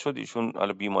آزاد شد. ایشون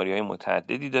حالا بیماری‌های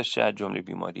متعددی داشته از جمله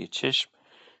بیماری چشم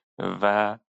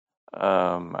و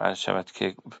عرض شود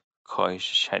که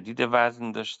کاهش شدید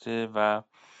وزن داشته و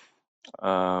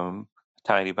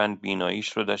تقریبا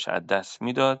بیناییش رو داشت از دست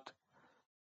میداد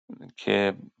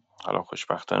که حالا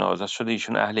خوشبختانه آزاد شده.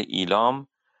 ایشون اهل ایلام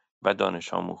و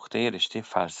دانش آموخته رشته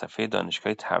فلسفه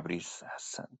دانشگاه تبریز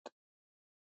هستند.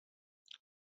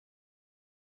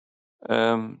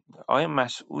 آقای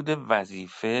مسعود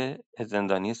وظیفه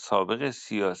زندانی سابق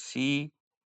سیاسی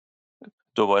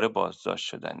دوباره بازداشت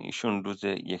شدن. ایشون روز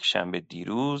یکشنبه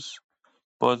دیروز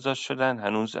بازداشت شدن.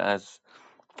 هنوز از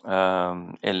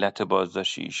علت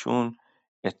بازداشت ایشون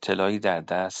اطلاعی در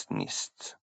دست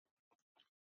نیست.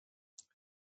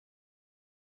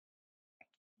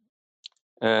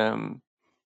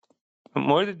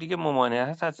 مورد دیگه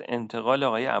ممانعت از انتقال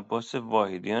آقای عباس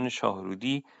واحدیان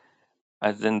شاهرودی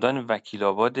از زندان وکیل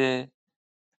آباد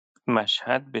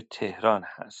مشهد به تهران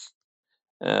هست.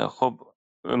 خب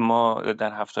ما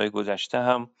در هفته‌های گذشته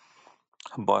هم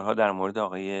بارها در مورد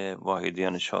آقای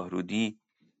واحدیان شاهرودی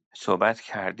صحبت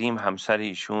کردیم. همسر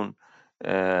ایشون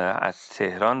از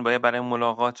تهران باید برای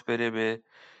ملاقات بره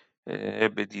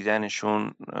به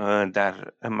دیدنشون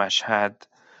در مشهد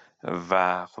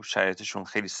و خب شرایطشون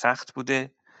خیلی سخت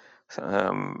بوده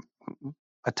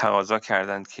و تقاضا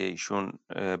کردند که ایشون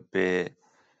به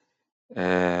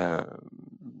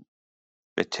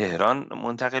تهران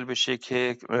منتقل بشه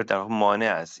که در واقع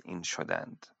مانع از این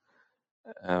شدند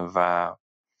و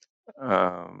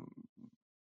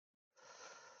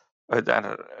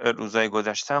در روزهای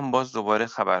گذشته هم باز دوباره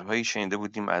خبرهایی شنیده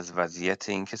بودیم از وضعیت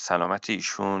اینکه سلامت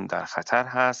ایشون در خطر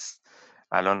هست.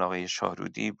 الان آقای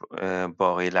شاهرودی با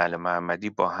آقای لعل محمدی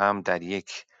با هم در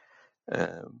یک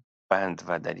بند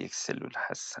و در یک سلول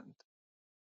هستند.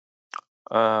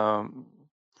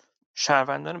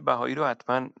 شهروندان بهایی رو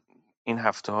حتما این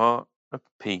هفته ها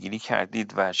پیگیری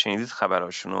کردید و شنیدید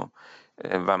خبراشونو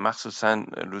و مخصوصا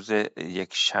روز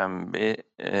یکشنبه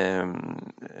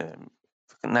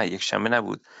نه یکشنبه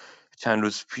نبود، چند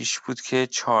روز پیش بود که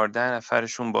 14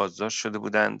 نفرشون بازداشت شده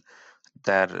بودند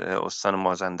در استان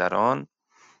مازندران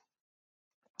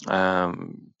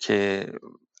که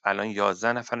الان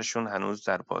 11 نفرشون هنوز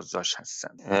در بازداشت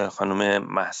هستند. خانم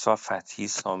مهسا فتحی،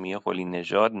 سامیه قلی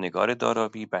نژاد، نگار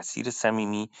دارابی، بصیر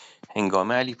صمیمی،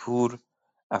 هنگامه علیپور،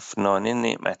 افنانه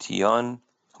نعمتیان،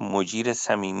 مجیر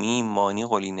صمیمی، مانی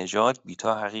قلی نژاد،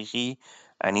 بیتا حقیقی،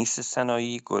 انیس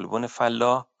سنایی، گلبن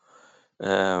فلاح،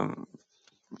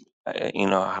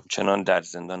 اینا همچنان در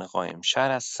زندان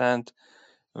قائمشهر هستند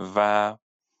و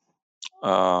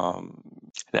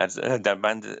در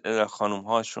بند خانوم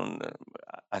هاشون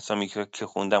اسامی که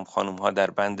خوندم، خانوم ها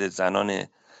در بند زنان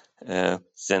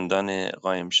زندان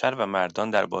قائمشهر و مردان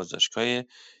در بازداشتگاه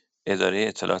اداره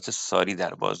اطلاعات ساری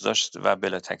در بازداشت و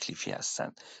بلا تکلیفی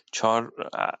هستند.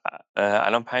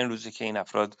 الان 5 روزه که این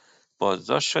افراد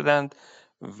بازداشت شدند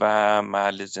و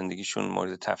محل زندگیشون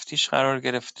مورد تفتیش قرار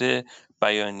گرفته.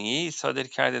 بیانیه‌ای صادر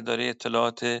کرده اداره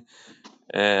اطلاعات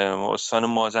استان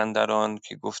مازندران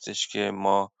که گفتش که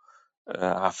ما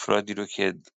افرادی رو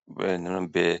که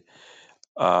به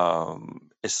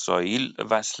اسرائیل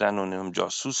وصلن و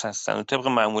جاسوس هستن و طبق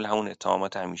معمول همون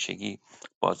اتهامات همیشگی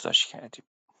بازداشت کردیم.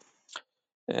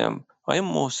 آقای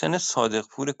محسن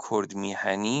صادقپور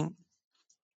کردمیهنی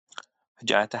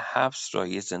جهت حبس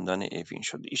راهی زندان اوین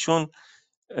شد. ایشون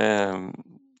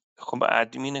خب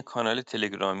ادمین کانال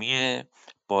تلگرامی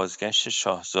بازگشت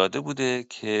شاهزاده بوده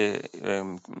که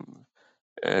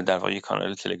در واقع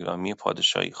کانال تلگرامی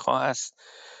پادشاهی خواه است.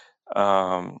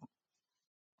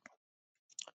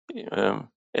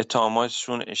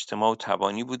 اتهاماتشون اجتماع و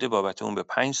تبانی بوده، بابت اون به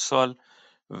 5 سال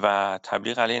و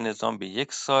تبلیغ علیه نظام به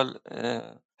 1 سال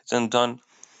زندان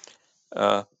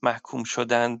محکوم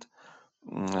شدند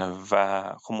و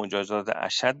خب مجازات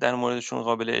اشد در موردشون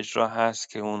قابل اجرا هست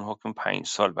که اون حکم 5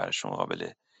 سال براشون قابل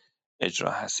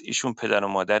اجرا هست. ایشون پدر و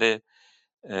مادر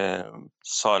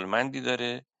سالمندی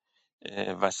داره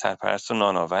و سرپرست و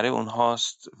نانآور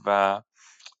اونهاست و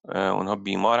اونها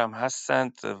بیمار هم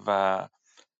هستند و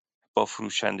با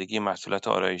فروشندگی محصولات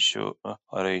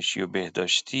آرایشی و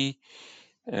بهداشتی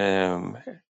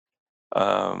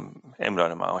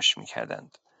امرار معاش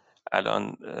میکردند.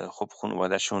 الان خب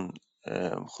خانواده‌شون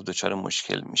خود دچار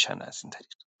مشکل میشن از این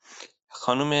طریق.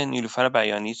 خانم نیلوفر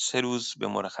بیانی 3 روز به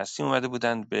مرخصی اومده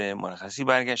بودند، به مرخصی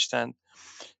برگشتند.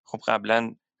 خب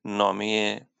قبلا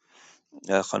نامه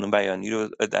خانم بیانی رو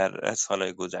در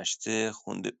سالهای گذشته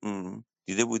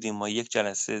دیده بودیم. ما یک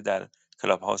جلسه در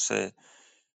کلاب هاوس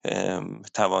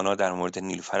توانا در مورد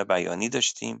نیلوفر بیانی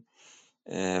داشتیم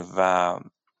و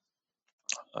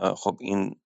خب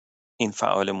این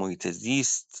فعال محیط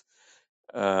زیست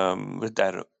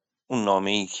در اون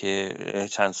نامه‌ای که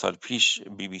چند سال پیش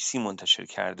BBC منتشر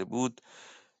کرده بود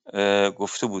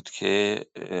گفته بود که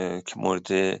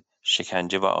مورد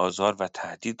شکنجه و آزار و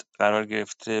تهدید قرار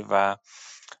گرفته و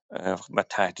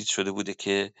تهدید شده بوده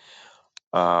که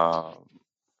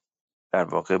در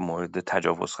واقع مورد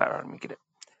تجاوز قرار میگیره.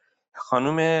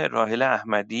 خانم راحله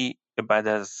احمدی بعد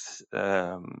از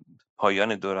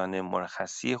پایان دوران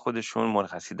مرخصی خودشون،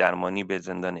 مرخصی درمانی، به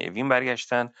زندان اوین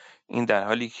برگشتن. این در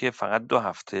حالی که فقط 2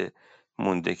 هفته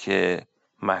مونده که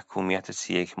محکومیت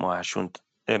 31 ماهشون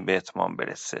به اتمام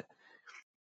برسه.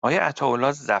 آقای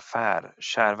عطاالله ظفر،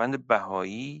 شهروند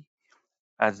بهایی،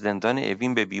 از زندان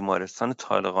اوین به بیمارستان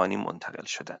طالقانی منتقل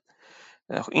شدند.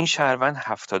 این شهروند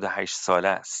 78 ساله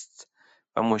است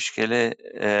و مشکل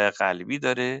قلبی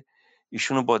داره.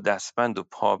 ایشونو با دستبند و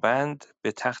پابند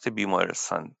به تخت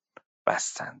بیمارستان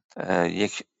بستند.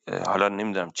 حالا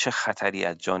نمیدونم چه خطری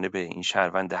از جانب این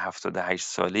شهروند 78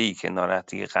 ساله‌ای که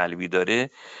ناراحتی قلبی داره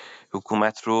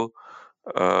حکومت رو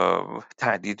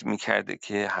تهدید میکرده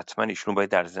که حتما ایشونو باید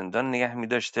در زندان نگه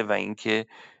میداشته و اینکه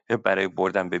برای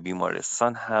بردن به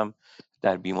بیمارستان هم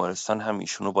در بیمارستان هم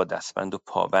ایشونو با دستبند و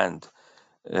پابند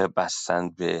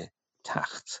بستند به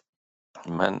تخت.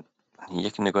 من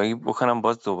یک نگاهی بکنم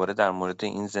باز دوباره در مورد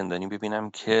این زندانی ببینم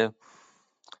که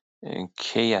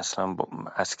کی اصلا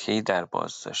از کی در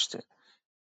بازداشته.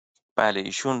 بله،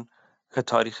 ایشون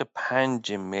تاریخ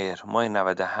 5 مهر ماه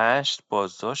 98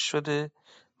 بازداشت شده،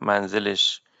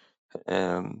 منزلش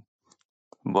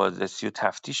بازرسی و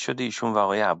تفتیش شده، ایشون و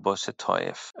آقای عباس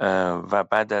طائف، و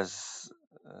بعد از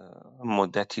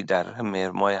مدتی در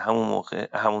مهر ماه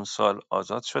همون سال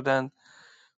آزاد شدند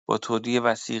با تودیع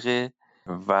وثیقه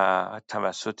و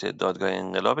توسط دادگاه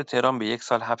انقلاب تهران به 1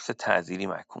 سال حبس تعزیری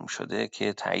محکوم شده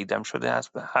که تاییدم شده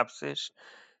است به حبسش.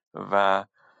 و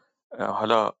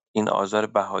حالا این آزار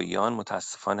بهاییان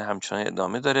متاسفانه همچنان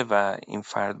ادامه داره و این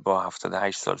فرد با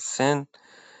 78 سال سن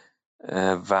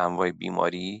و انواع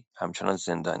بیماری همچنان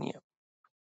زندانیه.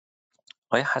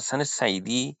 آقای حسن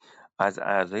سعیدی از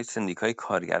اعضای سندیکای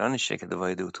کارگران شرکت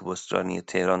واحد اتوبوسرانی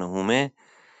تهران حومه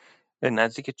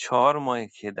نزدیک 4 ماه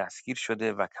که دستگیر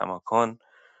شده و کماکان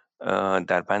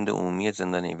در بند عمومی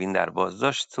زندان اوین در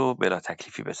بازداشت و بلا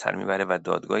تکلیفی به سر میبره و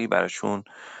دادگاهی براشون،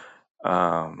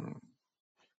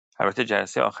 البته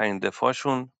جلسه آخرین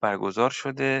دفاعشون برگزار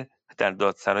شده در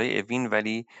دادسرای اوین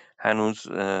ولی هنوز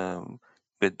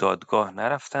به دادگاه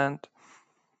نرفتند.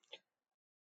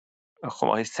 خب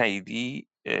آقای سعیدی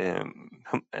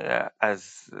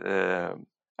از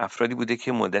افرادی بوده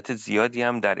که مدت زیادی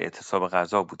هم در اعتصاب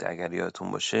غذا بوده. اگر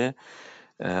یادتون باشه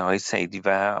آقای سعیدی و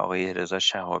آقای رضا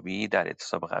شهابی در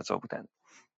اعتصاب غذا بودند.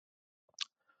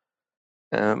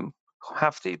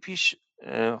 هفته پیش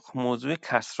موضوع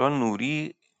کسری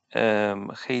نوری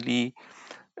خیلی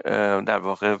در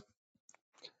واقع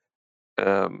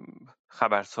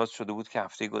خبرساز شده بود که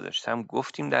هفته گذشته هم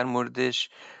گفتیم در موردش.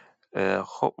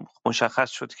 خب مشخص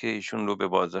شد که ایشون رو به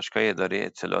بازداشتگاه اداره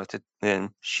اطلاعات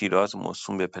شیراز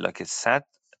موسوم به پلاک 100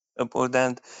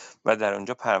 بردند و در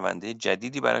اونجا پرونده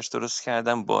جدیدی براش درست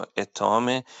کردن با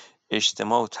اتهام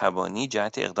اجتماع و تبانی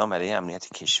جهت اقدام علیه امنیت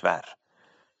کشور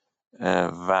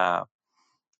و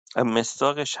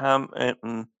مصداقش هم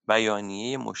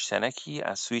بیانیه مشترکی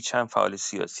از سوی چند فعال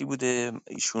سیاسی بوده،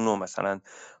 ایشون و مثلا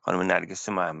خانم نرگس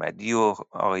محمدی و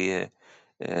آقای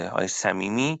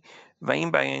صمیمی، و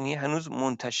این بیانیه هنوز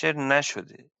منتشر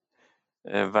نشده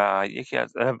و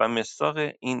و مصداق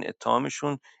این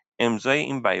اتهامشون امضای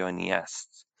این بیانیه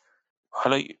است.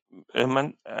 حالا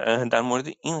من در مورد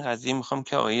این قضیه میخوام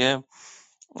که آقای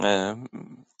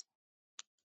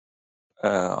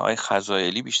آقای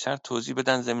خزائلی بیشتر توضیح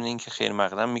بدن ضمن اینکه خیر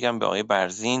مقدم میگم به آقای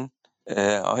برزین.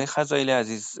 آقای خزائلی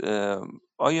عزیز،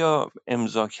 آیا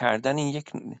امضا کردن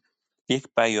یک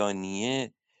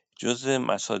بیانیه جزء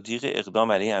مصادیق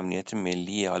اقدام علیه امنیت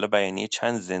ملیه؟ حالا بیانیه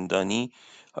چند زندانی،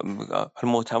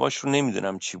 محتواش رو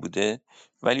نمیدونم چی بوده،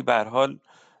 ولی به هر حال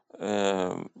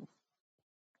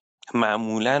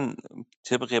معمولا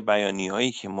طبق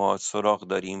بیانیه‌هایی که ما سراغ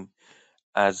داریم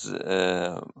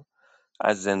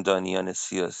از زندانیان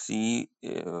سیاسی،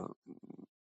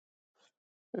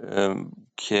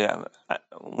 که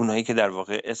اونایی که در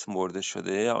واقع اسم برده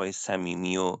شده، آقای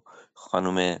صمیمی و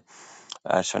خانم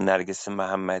ارشان نرگس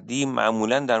محمدی،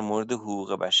 معمولا در مورد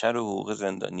حقوق بشر و حقوق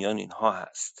زندانیان اینها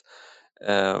هست.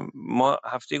 ما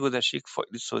هفته گذشته یک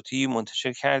فایل صوتی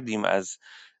منتشر کردیم از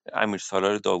امیر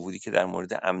سالار داوودی که در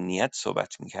مورد امنیت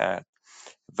صحبت میکرد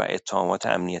و اتهامات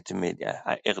امنیت ملی،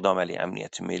 اقدام علیه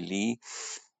امنیت ملی.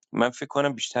 من فکر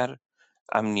کنم بیشتر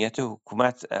امنیت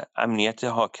حکومت امنیت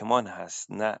حاکمان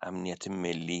هست، نه امنیت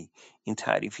ملی، این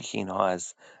تعریفی که اینها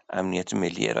از امنیت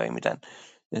ملی ارائه میدن.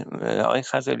 آقای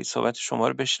خزالی صحبت شما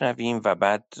رو بشنویم و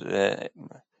بعد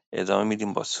ادامه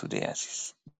میدیم با سوده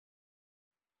عزیز.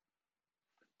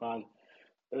 بله.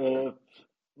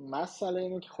 مسئله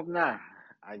اینه که خب نه،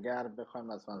 اگر بخوایم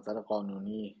از منظر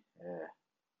قانونی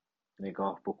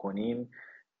نگاه بکنیم،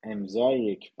 امضای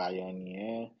یک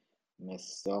بیانیه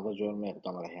مصداق جرم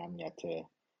اقدام علیه امنیت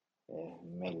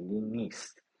ملی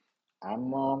نیست.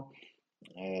 اما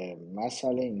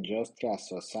مسئله اینجاست که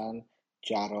اساساً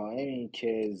جرائمی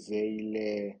که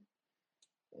ذیل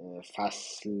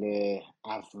فصل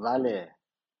اول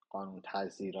قانون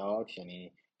تعزیرات،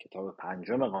 یعنی کتاب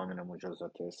 5 قانون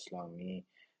مجازات اسلامی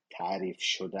تعریف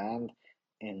شدند،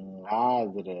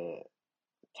 انقدر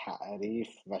تعریف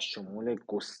و شمول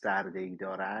گسترده‌ای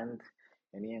دارند،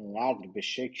 یعنی انقدر به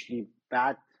شکلی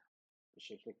بد، به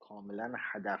شکل کاملا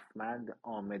هدفمند،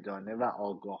 آمدانه و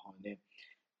آگاهانه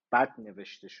بد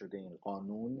نوشته شده این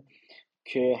قانون،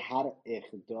 که هر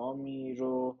اقدامی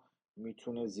رو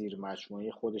میتونه زیر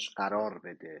مجموعه خودش قرار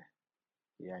بده.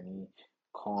 یعنی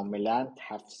کاملا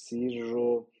تفسیر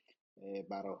رو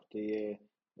بر عهده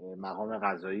مقام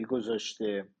قضایی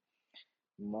گذاشته.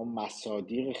 ما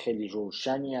مصادیق خیلی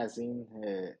روشنی از این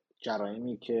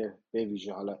جرائمی که به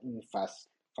ویژه حالا این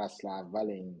فصل اول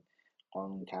این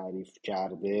قانون تعریف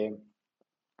کرده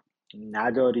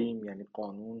نداریم. یعنی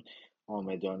قانون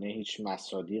آمدانه هیچ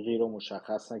مصادیقی رو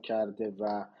مشخص نکرده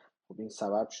و خب این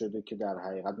سبب شده که در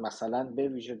حقیقت مثلا به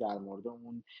ویژه در مورد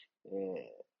اون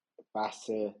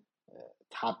بحث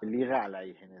تبلیغ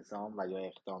علیه نظام و یا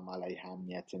اقدام علیه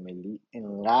امنیت ملی،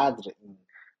 انقدر این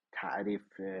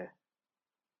تعریف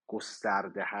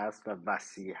گسترده هست و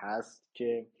وسیع هست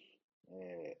که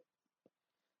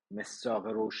مصداق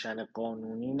روشن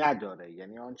قانونی نداره.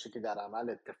 یعنی آنچه که در عمل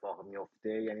اتفاق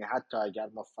میفته، یعنی حتی اگر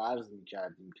ما فرض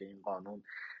میکردیم که این قانون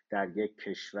در یک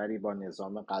کشوری با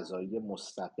نظام قضایی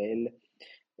مستقل،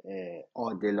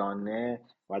 عادلانه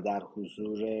و در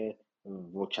حضور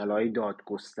وکلای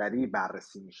دادگستری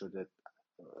بررسی میشده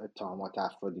اتهامات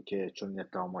افرادی که چون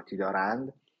اتهاماتی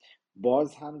دارند،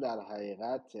 باز هم در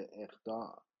حقیقت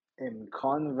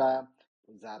امکان و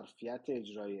ظرفیت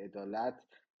اجرای عدالت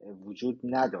وجود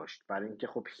نداشت، برای اینکه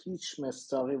خب هیچ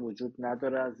مصداقی وجود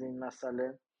نداره از این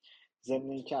مسئله. ضمن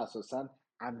اینکه اساساً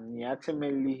امنیت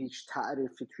ملی هیچ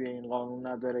تعریفی توی این قانون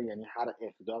نداره، یعنی هر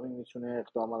اقدامی میتونه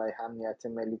اقدام علیه امنیت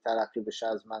ملی تلقی بشه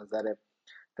از منظر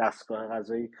دستگاه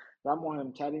قضایی. و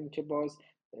مهمتر این که باز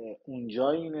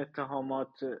اونجا این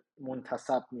اتهامات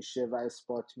منتسب میشه و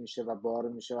اثبات میشه و بار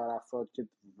میشه بر افراد که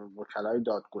وکلای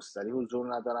دادگستری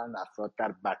حضور ندارن، افراد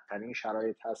در بدترین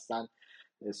شرایط هستن،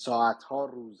 ساعتها،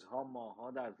 روزها،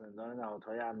 ماهها در زندان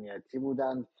نهادهای امنیتی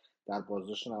بودند، در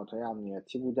بازداشت نهادهای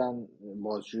امنیتی بودن،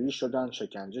 بازجویی شدن،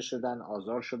 شکنجه شدن،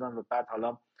 آزار شدن و بعد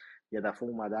حالا یه دفعه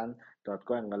اومدن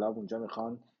دادگاه انقلاب اونجا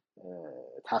میخوان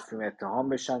تفهیم اتهام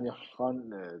بشن یا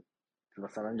میخوان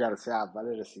مثلا جلسه اول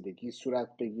رسیدگی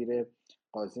صورت بگیره،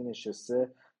 قاضی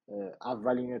نشسته،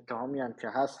 اولین اتهامی هم که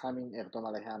هست همین اقدام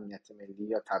علیه امنیت ملی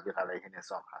یا تبلیغ علیه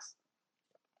نظام هست.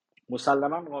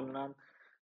 مسلما قانونا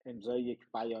امضای یک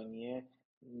بیانیه،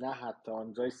 نه حتی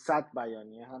امضای 100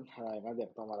 بیانیه هم در حقیقت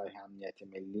اقدام علیه امنیت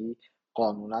ملی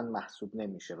قانونا محسوب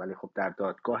نمیشه، ولی خب در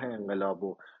دادگاه انقلاب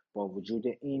و با وجود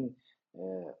این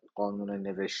قانون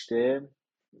نوشته،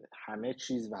 همه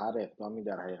چیز و هر اقدامی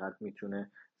در حقیقت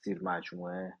میتونه زیر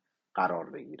مجموعه قرار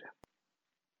بگیره.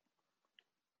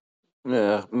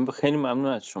 خیلی ممنون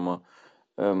از شما.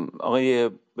 آقای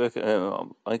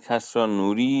کسری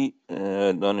نوری،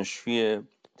 دانشجوی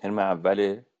ترم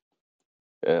اول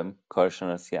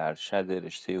کارشناسی ارشد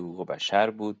رشته حقوق بشر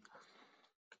بود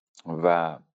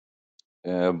و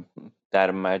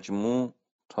در مجموع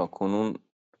تاکنون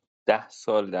 10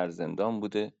 سال در زندان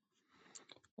بوده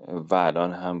و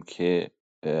الان هم که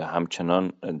همچنان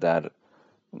در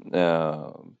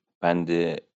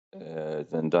بند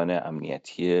زندان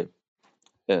امنیتی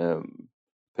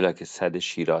پلاک 100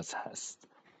 شیراز هست.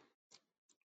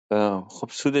 خب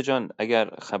سوده جان، اگر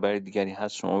خبر دیگری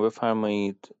هست شما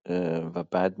بفرمایید و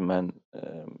بعد من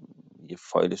یه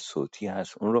فایل صوتی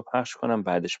هست اون رو پخش کنم،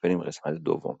 بعدش بریم قسمت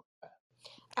دوم.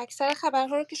 اکثر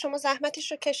خبرها رو که شما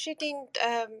زحمتش رو کشیدین،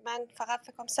 من فقط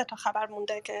فکر کنم 3 تا خبر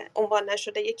مونده که عنوان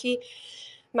نشده. یکی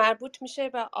مربوط میشه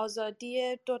به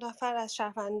آزادی 2 نفر از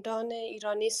شهروندان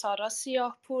ایرانی، سارا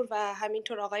سیاهپور و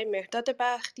همینطور آقای مهداد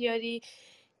بختیاری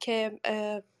که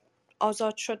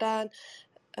آزاد شدن،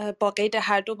 با قید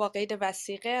هر دو با قید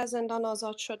وثیقه از زندان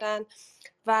آزاد شدن.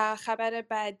 و خبر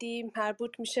بعدی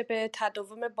مربوط میشه به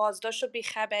تداوم بازداشت و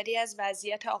بیخبری از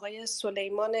وضعیت آقای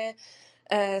سلیمان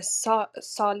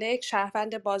سالک،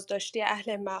 شهروند بازداشتی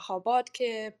اهل مهاباد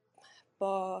که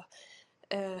با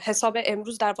حساب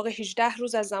امروز در واقع 18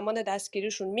 روز از زمان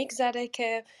دستگیریشون میگذره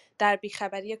که در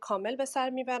بیخبری کامل به سر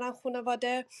میبرن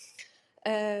خانواده.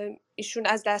 ایشون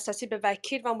از دسترسی به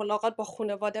وکیل و ملاقات با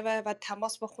خانواده و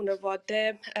تماس با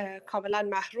خانواده کاملا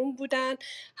محروم بودن.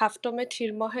 7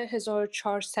 تیر ماه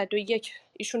 1401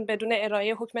 ایشون بدون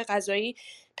ارائه حکم قضایی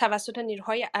توسط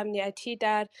نیروهای امنیتی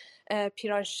در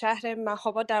پیرانشهر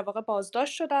مهاباد در واقع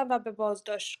بازداشت شدن و به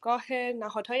بازداشتگاه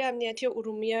نهادهای امنیتی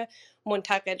ارومیه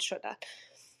منتقل شدن.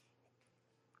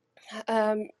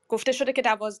 گفته شده که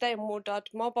 12 مرداد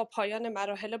ماه با پایان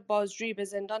مراحل بازجویی به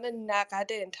زندان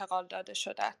نقده انتقال داده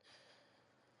شدند.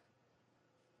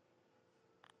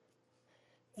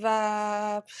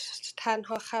 و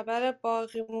تنها خبر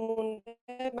باقی مونده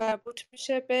مربوط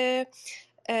میشه به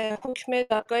حکم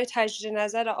دادگاه تجدید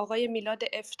نظر آقای میلاد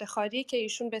افتخاری که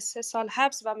ایشون به 3 سال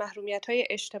حبس و محرومیت‌های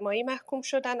اجتماعی محکوم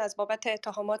شدن از بابت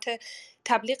اتهامات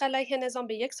تبلیغ علیه نظام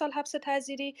به 1 سال حبس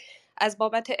تعزیری، از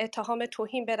بابت اتهام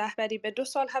توهین به رهبری به 2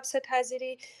 سال حبس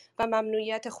تعزیری و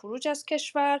ممنوعیت خروج از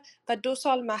کشور و 2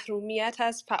 سال محرومیت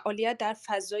از فعالیت در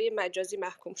فضای مجازی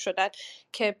محکوم شدند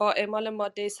که با اعمال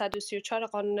ماده 134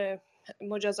 قانون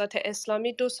مجازات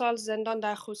اسلامی 2 سال زندان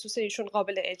در خصوص ایشون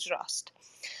قابل اجراست.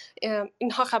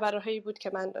 اینها خبرهایی بود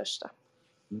که من داشتم.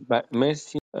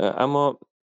 مرسی. اما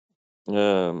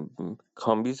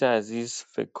کامبیز عزیز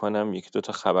فکر کنم 1-2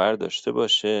 تا خبر داشته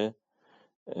باشه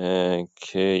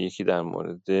که یکی در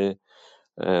مورد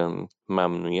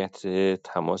ممنوعیت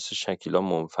تماس شکیلا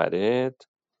منفرد،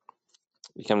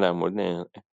 یکم در مورد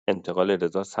انتقال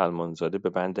رضا سلمانزاده به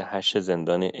بند 8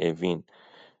 زندان اوین.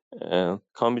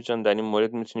 کامبیز جان در این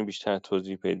مورد میتونی بیشتر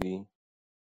توضیح بدی؟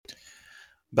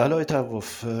 بله آقای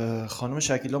طواف، خانم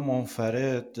شکیلا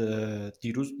منفرد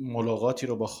دیروز ملاقاتی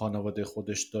رو با خانواده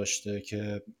خودش داشته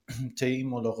که طی این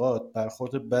ملاقات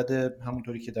برخورد بد،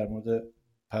 همونطوری که در مورد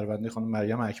پرونده خانم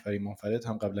مریم اکبری منفرد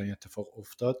هم قبلا این اتفاق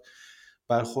افتاد،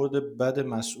 برخورد بد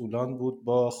مسئولان بود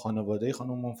با خانواده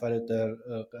خانم منفرد در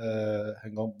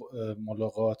هنگام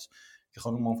ملاقات که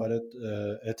خانم منفرد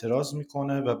اعتراض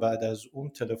میکنه و بعد از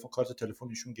اون کارت تلفن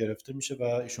ایشون گرفته میشه و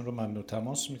ایشون رو ممنوع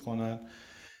تماس میکنن.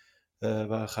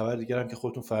 و خبر دیگر هم که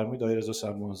خودتون فرمودید آقای رضا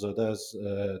سلمانزاده از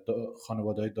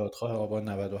خانواده‌های دادخواه آبان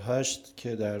 98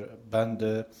 که در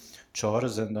بند 4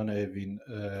 زندان اوین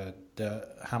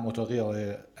هم اتاقی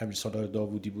آقای امیرسالار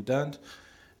داوودی بودند،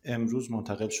 امروز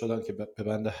منتقل شدند که به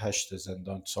بند 8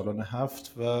 زندان سالن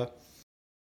 7. و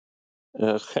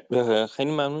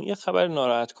خیلی ممنون. یه خبر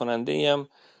ناراحت کننده ای هم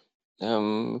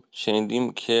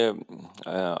شنیدیم که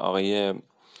آقای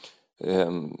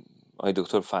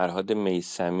دکتر فرهاد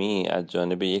میثمی از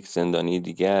جانب یک زندانی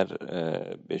دیگر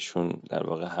بهشون در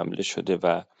واقع حمله شده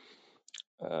و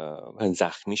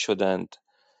زخمی شدند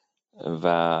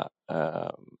و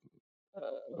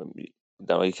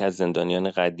در واقع یکی از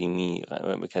زندانیان قدیمی،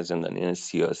 یکی از زندانیان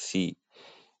سیاسی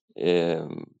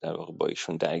در واقع با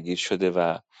ایشون درگیر شده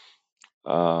و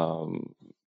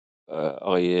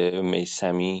آقای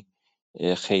میثمی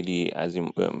خیلی از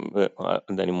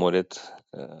در این مورد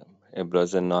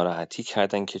ابراز ناراحتی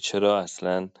کردن که چرا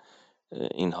اصلا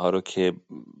اینها رو که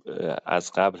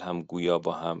از قبل هم گویا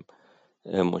با هم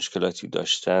مشکلاتی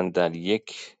داشتن در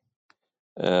یک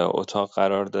اتاق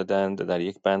قرار دادند، در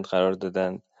یک بند قرار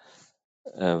دادند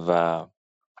و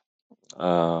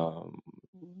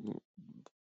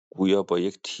گویا با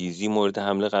یک تیزی مورد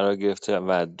حمله قرار گرفته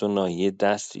و 2 ناحیه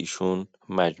دست ایشون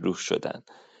مجروح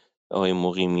شدند. آقای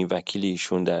مقیمی وکیل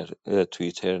ایشون در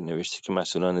توییتر نوشته که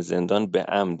مسئولان زندان به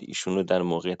عمد ایشون رو در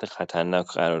موقعیت خطرناک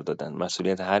قرار دادن.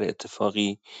 مسئولیت هر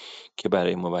اتفاقی که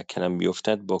برای موکلم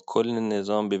بیفتد با کل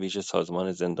نظام به ویژه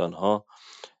سازمان زندانها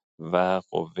و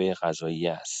قوه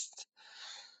قضاییه است.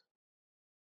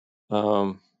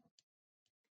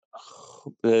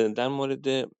 خب در مورد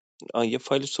یه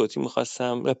فایل صوتی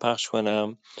میخواستم پخش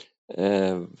کنم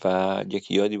و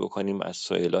یک یادی بکنیم از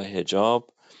سهیلا حجاب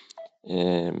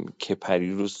که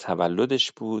پریروز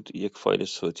تولدش بود. یک فایل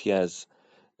صوتی از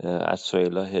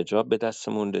سهیلا حجاب به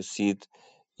دستمون رسید.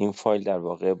 این فایل در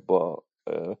واقع با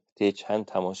طی چند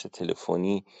تماس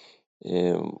تلفنی،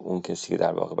 اون کسی که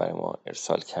در واقع برای ما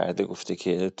ارسال کرده گفته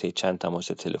که طی چند تماس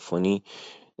تلفنی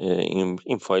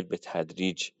این فایل به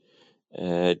تدریج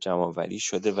جمع‌آوری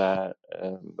شده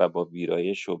و با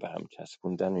ویرایش و به هم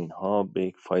چسبوندن و اینها به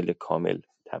یک فایل کامل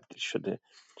تبدیل شده.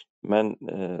 من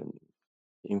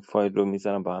این فایل رو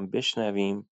میذارم با هم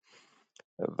بشنویم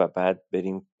و بعد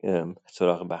بریم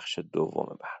سراغ بخش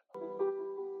دوم برنامه.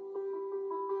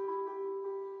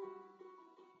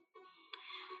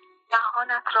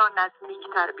 دهانت را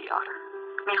نزدیکتر بیار.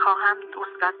 میخواهم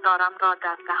دوستت دارم را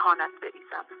در دهانت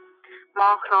بریزم.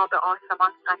 ماه را به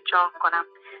آسمان سنجاق کنم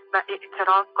و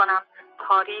اعتراف کنم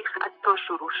تاریخ از تو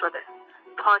شروع شده.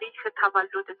 تاریخ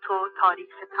تولد تو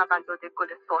تاریخ تولد گل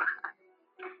سرخ است.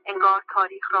 انگار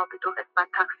تاریخ را به دو قسمت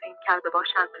تقسیم کرده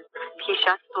باشند، پیش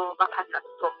از تو و پس از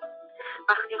تو.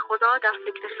 وقتی خدا در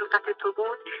فکر خلقت تو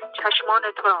بود، چشمان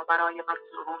تو را برای من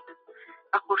سرود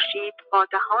و خورشید با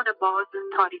دهان باز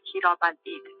تاریکی را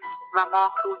بلعید و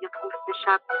ماه روی پوست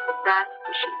شب دست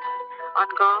کشید.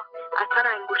 آنگاه اثر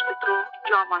انگشت تو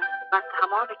جامان و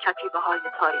تمام کتیبه های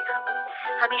تاریخ.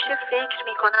 همیشه فکر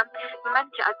می کنم من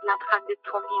که از لبخند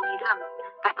تو می میرم،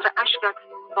 قطره اشکت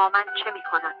با من چه می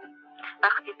کند؟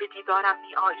 وقتی به دیدارم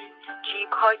می آیی،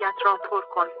 جیبهایت را پر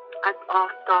کن از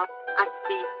آفتاب، از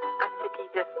سیب، از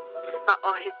سپیده و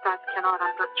آهسته از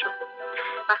کنارم رد شد.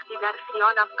 وقتی در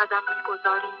خیالم قدم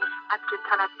می‌گذاری، عطر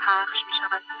تنت پخش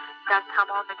می‌شود در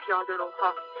تمام پیاده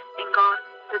روها. انگار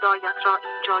صدایت را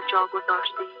اینجا جا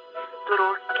گذاشتی،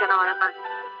 درست کنار من.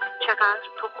 چقدر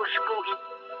تو خوشبویی،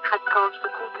 حتی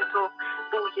سکوت تو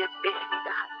بوی به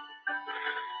می‌دهد.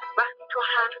 وقتی تو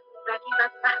حرف زنی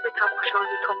من محو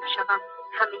تماشای تو می‌شوم.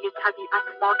 همه طبیعت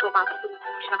مات و مبهوت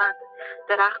می‌شود.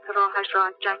 درخت راهش را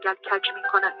از جنگل کج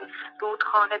می‌کند.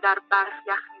 رودخانه در برف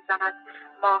یخ می‌زند.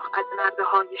 ماه از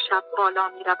نرده‌های شب بالا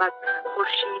می‌رود.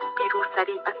 خورشید بی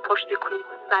روسری از پشت کوه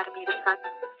سر می‌رسد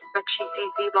و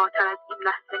چیزی زیباتر از این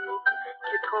لحظه نیست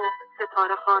که تو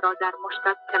ستاره‌ها را در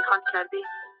مشتت پنهان کردی.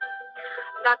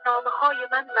 در نامه‌های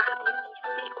من وقتی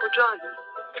نیستی کجایی؟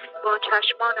 با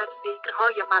چشمانت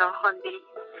فکرهای مرا خواندی.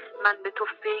 من به تو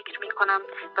فکر می‌کنم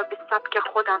و به سبک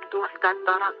خودم دوستت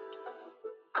دارم.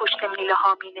 پشت میله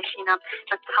ها می نشینم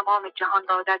و تمام جهان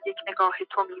را در یک نگاه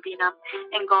تو می بینم.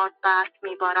 انگار برف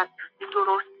می بارد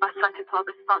درست وسط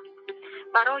تابستان.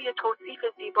 برای توصیف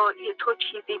زیبایی تو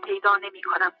چیزی پیدا نمی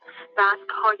کنم.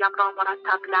 دستهایم را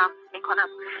مرتب لمس می کنم.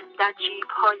 در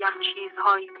جیبهایم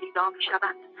چیزهایی پیدا می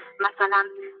شوند. مثلا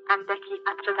اندکی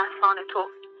عطر دستان تو.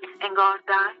 انگار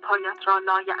دستهایت را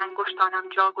لای انگشتانم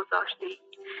جا گذاشتی.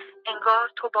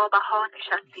 انگار تو با بهار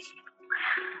نشستی.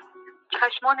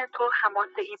 چشمان تو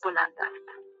حماسه‌ای بلند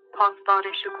است،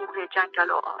 پاسدار شکوه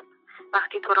جنگل و آب.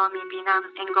 وقتی تو را می‌بینم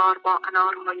انگار با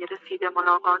انارهای رسیده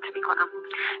ملاقات می‌کنم.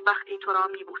 وقتی تو را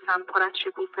می‌بوسم پر از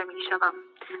شکوفه می‌شوم.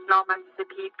 نامت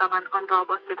سپید و من آن را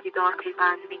با سپیدار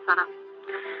پیوند می‌زنم.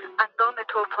 اندام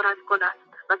تو پر از گل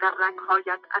است و در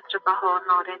رگ‌هایت عطر بهار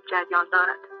نارنج جریان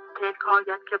دارد.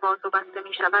 پلک‌هایت که باز و بسته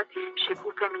می‌شود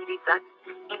شکوفه می‌ریزد.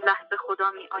 این لحظه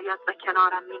خدا می‌آید و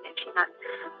کنارم می‌نشیند.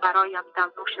 برایم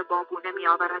دمنوش بابونه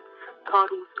می‌آورد تا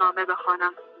روزنامه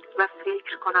بخوانم و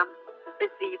فکر کنم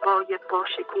به زیبای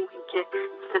باشکوهی که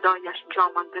صدایش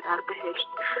جا مانده در بهشت،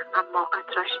 اما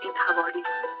عطرش این حوالی.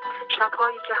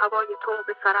 شب‌هایی که هوای تو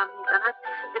به سرم می‌زند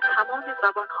به تمام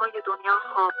زبان‌های دنیا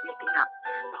خواب می‌بینم.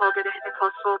 پا برهنه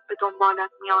تا صبح به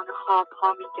دنبالت میان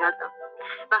خواب‌ها می‌گردم.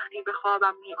 وقتی به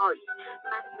خوابم می‌آیی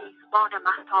من میزبان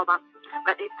مهتابم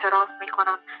و اعتراف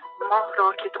می‌کنم ماه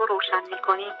را که تو روشن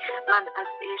می‌کنی من از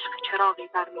عشق چراغی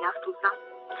برمی‌افروزم.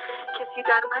 کسی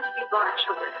در من دیوانه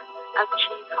شده، از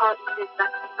چیزهایی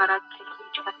لذت می‌برد که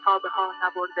هیچ کس تا به حال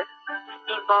نبرده.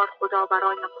 این بار خدا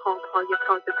برایم خواب‌های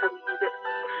تازه‌تری میده.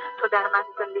 تو در من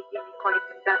زندگی می‌کنی،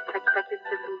 در تک تک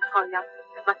سلول‌هایم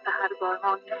و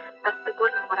سحرگاهان دست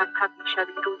گل مرتب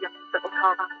می‌شوی روی میز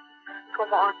اتاقم. تو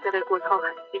معاصر گل‌ها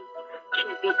هستی،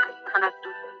 چیزی از تنت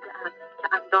دود می‌دهد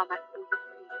که اندامت بوی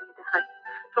سیب می‌دهد.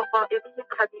 تو قاعده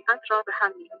طبیعت را به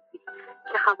هم می‌ریزی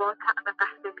که هوا طعم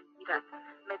قهوه می‌گیرد.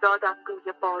 مدادم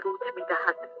بوی بارود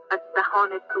می‌دهد. از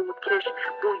دهان دودکش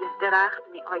بوی درخت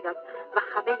می‌آید و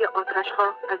همه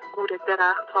آتش‌ها از گور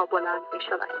درخت‌ها بلند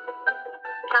می‌شود.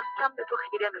 کم کم به تو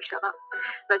خیره می‌شوم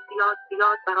و زیاد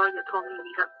زیاد برای تو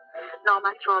می‌میرم.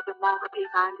 نامت را به ماه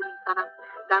پیوند می‌زنم.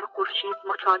 در خورشید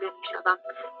مچاله میشوم،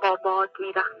 با باد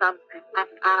میرقصم، از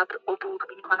ابر عبور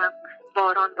میکنم،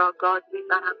 باران را گاز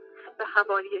میزنم، به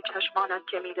حوالی چشمانت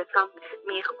که میرسم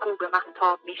میخکوب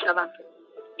مهتاب میشوم.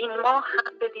 این ماه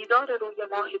هم به دیدار روی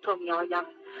ماه تو میآیم،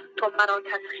 تو مرا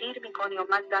تسخیر میکنی و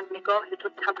من در نگاه تو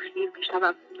تبخیر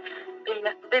میشوم.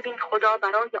 ببین خدا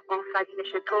برای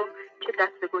آفرینش تو چه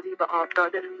دستگلی به آب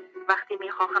داده. وقتی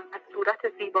میخواهم از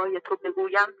صورت زیبای تو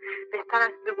بگویم، بهتر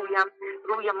است بگویم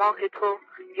روی ماه تو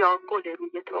یا گل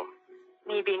روی تو.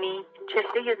 میبینی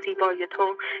چهره زیبای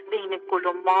تو بین گل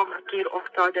و ماه گیر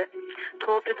افتاده.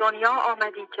 تو به دنیا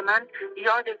آمدی که من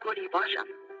یاد گلی باشم.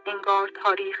 انگار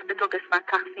تاریخ به دو قسمت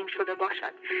تقسیم شده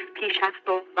باشد، پیش از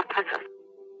تو و پس از تو.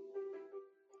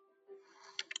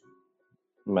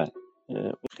 بله.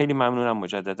 خیلی ممنونم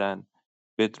مجدداً.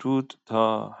 بدرود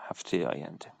تا هفته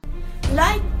آینده.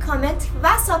 لایک، کامنت و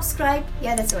سابسکرایب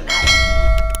یادتون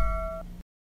نره.